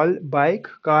work, all, bike,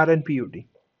 car, and PUT.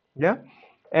 Yeah.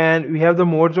 And we have the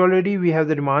modes already. We have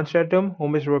the demand stratum,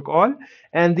 home based work, all,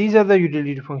 and these are the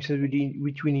utility functions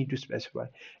which we need to specify.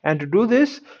 And to do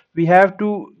this, we have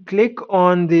to click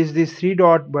on this three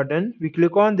dot button. We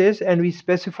click on this and we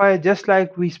specify, just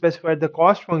like we specified the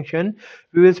cost function,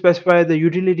 we will specify the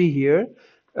utility here,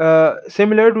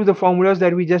 similar to the formulas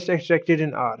that we just extracted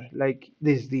in R, like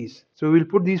these. So we'll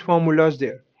put these formulas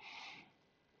there.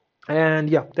 And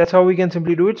yeah, that's how we can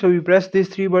simply do it. So we press these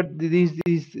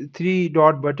three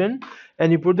dot button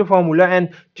and you put the formula,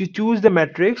 and to choose the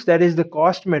matrix, that is the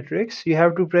cost matrix, you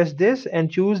have to press this and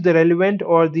choose the relevant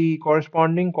or the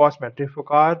corresponding cost matrix for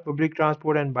car, public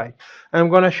transport, and bike. I'm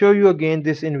going to show you again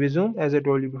this in Visum as I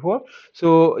told you before.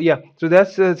 So yeah, so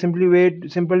that's a simple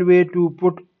way to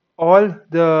put all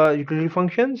the utility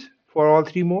functions for all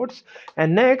three modes.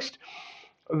 And next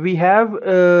we have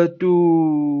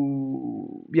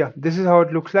yeah, this is how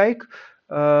it looks like.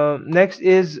 Next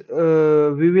is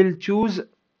we will choose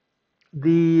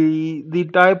the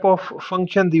type of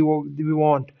function we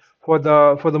want for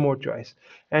the mode choice.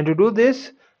 And to do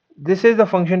this, this is the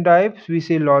function types. We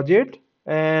say logit,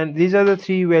 and these are the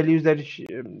three values that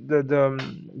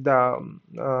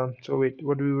so wait,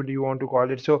 what do you want to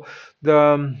call it? So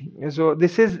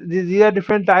these are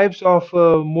different types of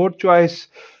mode choice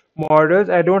models.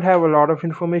 I don't have a lot of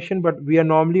information, but we are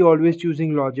normally always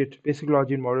choosing logit, basic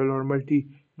logit model, or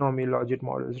multi-nomial logit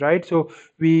models, right? So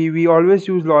we always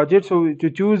choose logit. So to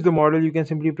choose the model, you can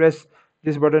simply press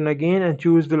this button again and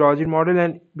choose the logit model.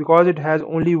 And because it has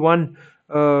only one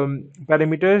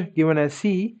parameter given as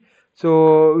C,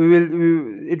 so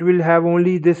it will have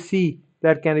only this C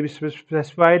that can be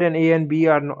specified, and A and B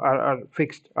are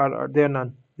fixed, they are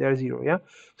none, they are zero. Yeah.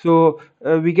 So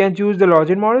we can choose the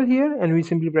logit model here and we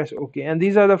simply press OK. And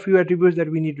these are the few attributes that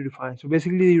we need to define. So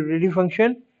basically the utility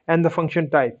function and the function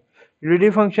type.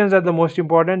 Utility functions are the most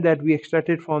important, that we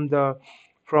extracted from the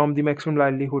maximum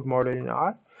likelihood model in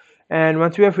R. And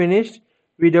once we are finished,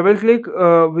 we double click,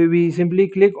 we simply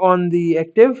click on the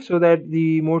active so that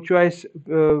the mode choice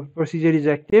procedure is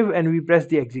active, and we press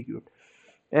the execute.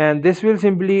 And this will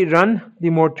simply run the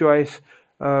mode choice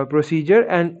procedure,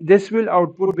 and this will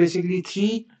output basically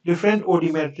three different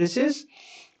OD matrices: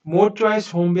 mode choice,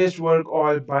 home based work,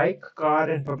 all, bike, car,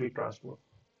 and public transport.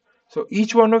 So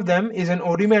each one of them is an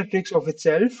OD matrix of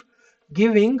itself,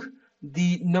 giving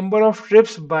the number of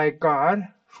trips by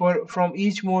car from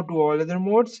each mode to all other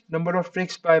modes, number of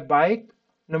trips by bike,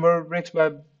 number of trips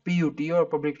by PUT or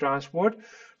public transport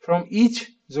from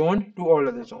each zone to all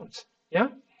other zones. Yeah.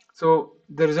 So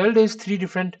the result is three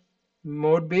different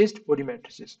mode based OD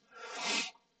matrices.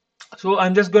 So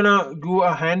I'm just gonna do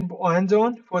a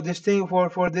hands-on for this thing,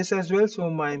 for this as well. So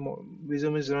my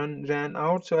Visum is ran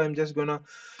out, so I'm just gonna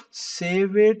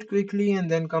save it quickly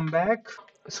and then come back.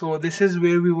 So this is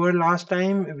where we were last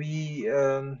time. We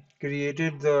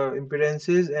created the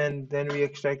impedances, and then we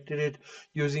extracted it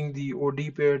using the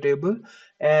OD pair table.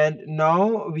 And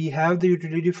now we have the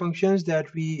utility functions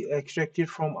that we extracted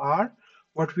from R.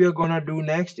 What we are gonna do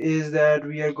next is that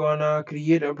we are gonna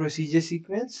create a procedure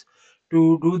sequence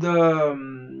to do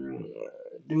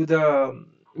the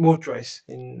mode choice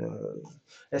in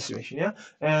estimation. Yeah,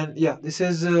 and yeah, this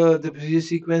is the procedure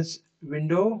sequence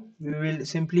window. We will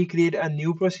simply create a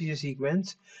new procedure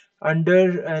sequence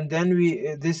under, and then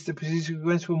we this the procedure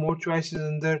sequence for mode choice is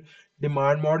under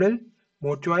demand model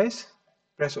mode choice.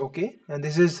 Press OK, and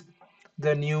this is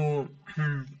the new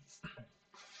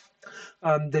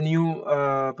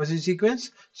procedure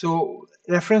sequence. So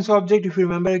reference object, if you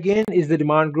remember again, is the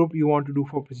demand group you want to do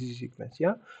for procedure sequence.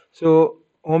 Yeah. So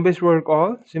home based work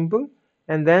all simple,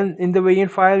 and then in the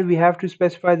variant file we have to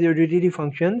specify the utility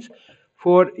functions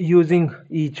for using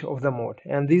each of the mode,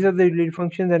 and these are the utility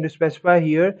functions. And to specify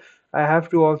here, I have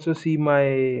to also see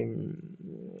my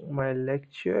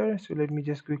lecture. So let me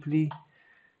just quickly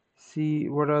see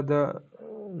what are the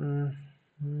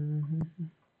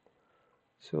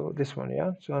so this one.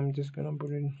 Yeah, so I'm just gonna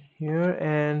put it here,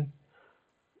 and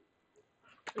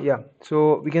yeah,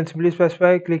 so we can simply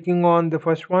specify clicking on the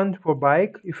first one for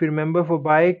bike. If you remember, for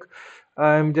bike,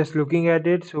 I'm just looking at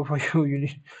it, so for you, you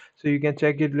need, so you can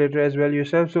check it later as well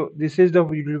yourself. So this is the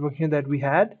utility function that we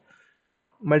had,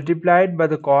 multiplied by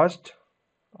the cost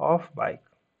of bike,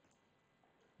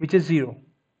 which is 0.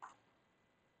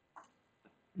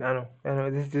 I know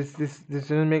this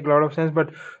doesn't make a lot of sense,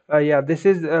 but yeah, this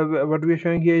is what we are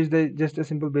showing here is the just a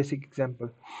simple basic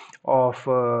example of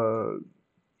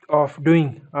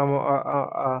doing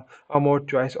a mode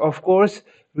choice. Of course,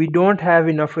 we don't have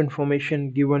enough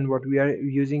information given what we are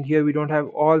using here. We don't have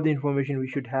all the information we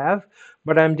should have,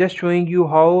 but I'm just showing you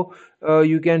how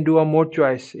you can do a mode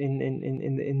choice in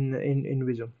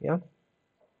Visum. Yeah.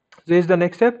 So is the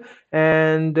next step,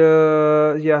 and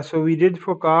yeah, so we did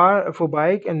for car, for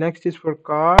bike, and next is for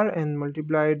car and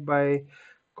multiplied by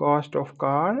cost of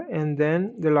car, and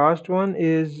then the last one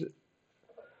is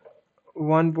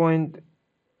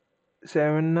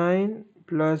 1.79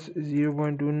 plus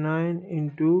 0.29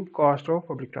 into cost of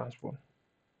public transport.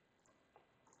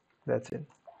 That's it.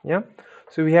 Yeah,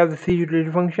 so we have the three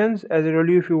utility functions. As I told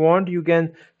you, if you want, you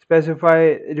can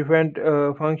specify different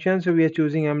functions. So we are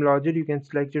choosing mlogit. You can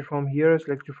select it from here or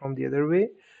select it from the other way,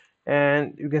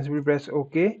 and you can simply press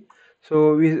OK.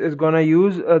 So we is gonna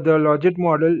use the logit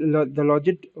model, the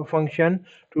logit function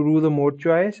to do the mode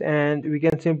choice, and we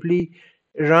can simply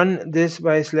run this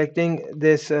by selecting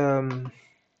this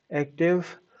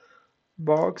active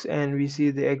box, and we see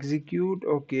the execute.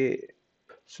 Okay,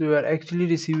 so we are actually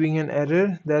receiving an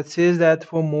error that says that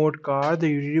for mode car the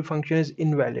utility function is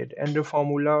invalid under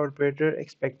formula operator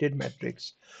expected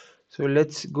matrix. So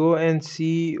let's go and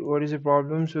see what is the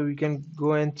problem. So we can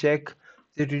go and check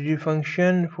the utility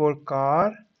function for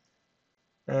car,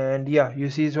 and yeah, you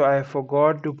see, so I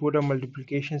forgot to put a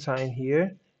multiplication sign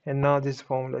here, and now this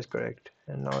formula is correct,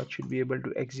 and now it should be able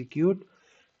to execute.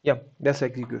 Yeah, that's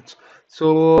executes.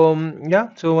 So yeah,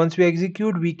 so once we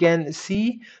execute, we can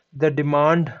see the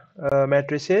demand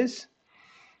matrices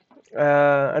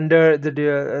under the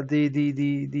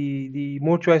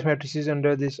mode choice matrices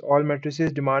under this all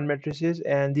matrices, demand matrices,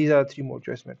 and these are three mode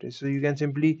choice matrices. So you can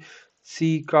simply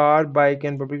see car, bike,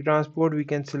 and public transport. We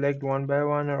can select one by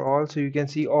one or all, so you can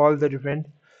see all the different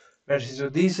matrices. So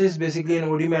this is basically an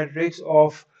OD matrix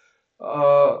of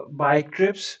bike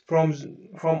trips from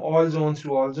all zones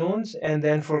to all zones, and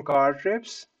then for car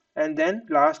trips, and then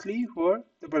lastly for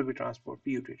the public transport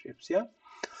PUT trips. Yeah,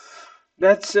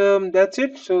 that's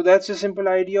it. So that's a simple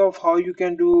idea of how you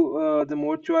can do the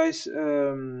mode choice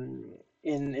in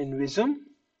Visum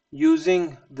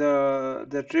using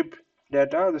the trip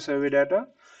data, the survey data,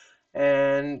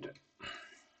 and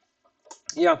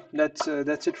yeah, that's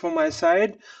it from my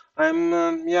side. I'm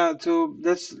yeah, so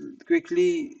let's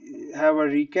quickly have a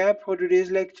recap for today's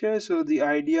lecture. So the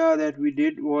idea that we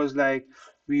did was like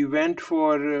we went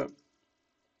for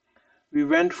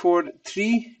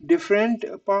three different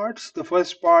parts. The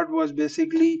first part was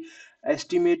basically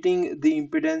estimating the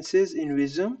impedances in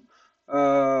Visum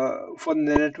for the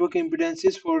network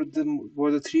impedances for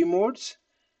the three modes.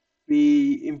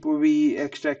 We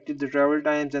extracted the travel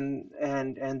times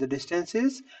and the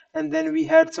distances, and then we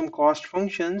had some cost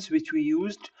functions which we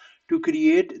used to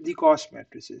create the cost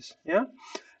matrices. Yeah,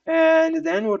 and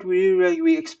then what we did, like,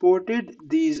 we exported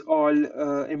these all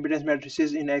impedance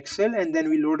matrices in Excel, and then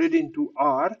we loaded into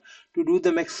R to do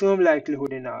the maximum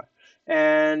likelihood in R.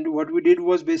 And what we did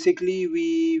was basically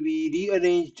we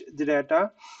rearranged the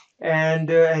data, and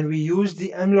we used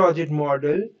the mlogit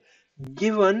model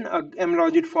given a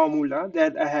M-Logit formula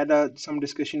that I had some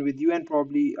discussion with you, and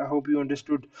probably I hope you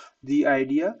understood the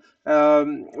idea.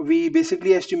 We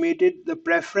basically estimated the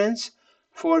preference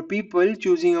for people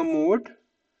choosing a mode,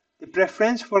 the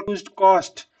preference for used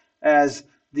cost as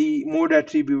the mode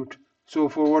attribute. So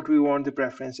for what we want the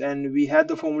preference, and we had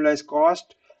the formula as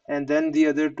cost, and then the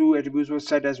other two attributes were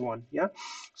set as one. Yeah.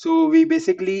 So we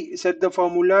basically set the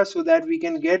formula so that we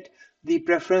can get the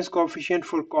preference coefficient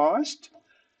for cost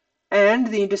and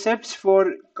the intercepts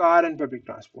for car and public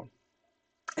transport.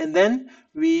 And then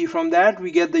we from that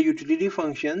we get the utility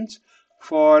functions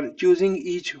for choosing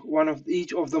each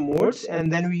of the modes,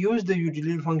 and then we use the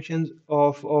utility functions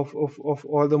of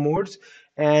all the modes,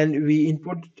 and we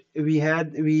input we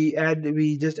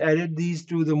just added these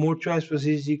to the mode choice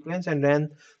procedure sequence and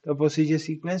then the procedure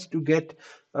sequence to get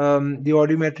the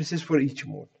order matrices for each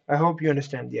mode. I hope you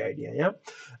understand the idea. Yeah.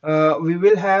 We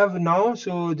will have now,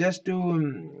 so just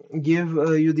to give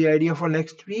you the idea for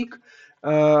next week.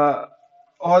 uh,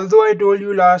 Although I told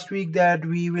you last week that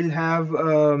we will have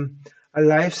a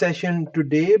live session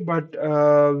today, but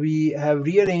we have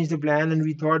rearranged the plan and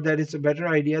we thought that it's a better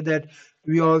idea that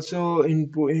we also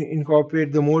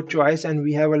incorporate the mode choice, and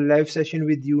we have a live session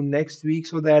with you next week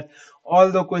so that all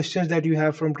the questions that you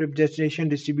have from trip destination,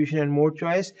 distribution, and mode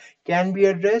choice can be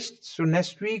addressed. So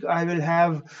next week I will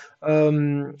have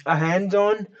a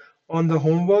hands-on on the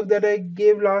homework that I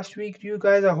gave last week to you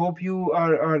guys. I hope you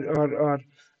are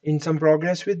in some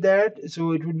progress with that.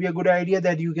 So it would be a good idea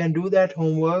that you can do that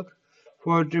homework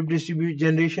for trip distribute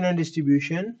generation and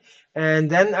distribution. And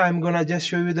then I'm gonna just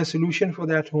show you the solution for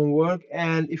that homework.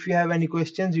 And if you have any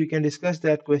questions, you can discuss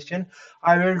that question.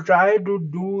 I will try to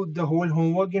do the whole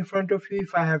homework in front of you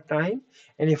if I have time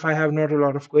and if I have not a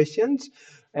lot of questions.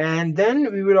 And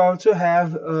then we will also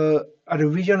have a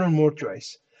revision on more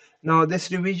choice. Now, this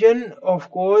revision,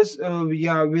 of course,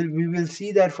 yeah, we will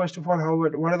see that first of all,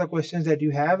 what are the questions that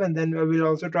you have, and then we will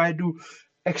also try to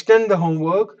extend the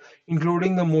homework,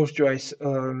 including the most choice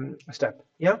step.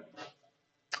 Yeah.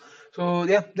 So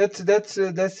yeah, that's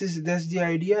the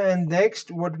idea. And next,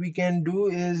 what we can do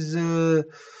is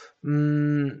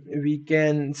we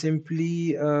can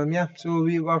simply yeah. So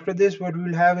we after this, what we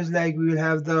will have is like we will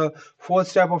have the fourth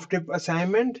step of trip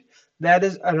assignment. That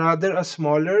is a rather a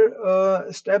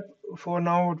smaller step for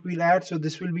now. What we'll add. So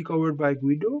this will be covered by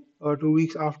Guido 2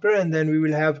 weeks after, and then we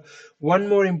will have one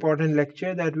more important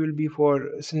lecture that will be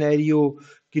for scenario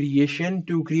creation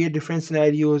to create different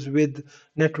scenarios with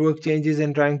network changes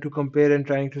and trying to compare and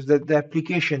trying to the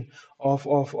application of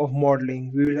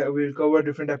modeling. We will cover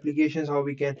different applications, how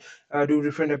we can do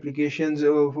different applications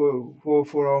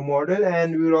for our model,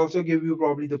 and we will also give you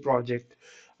probably the project.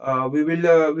 We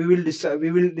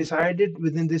will decide it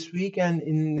within this week, and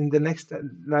in the next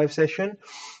live session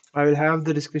I will have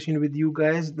the discussion with you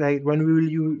guys, like when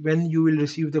you will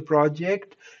receive the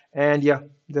project, and yeah,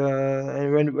 the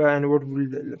and when and what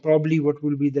will probably what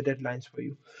will be the deadlines for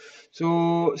you.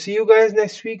 So see you guys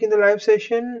next week in the live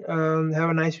session. Have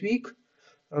a nice week.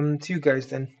 See you guys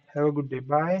then. Have a good day.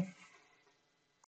 Bye.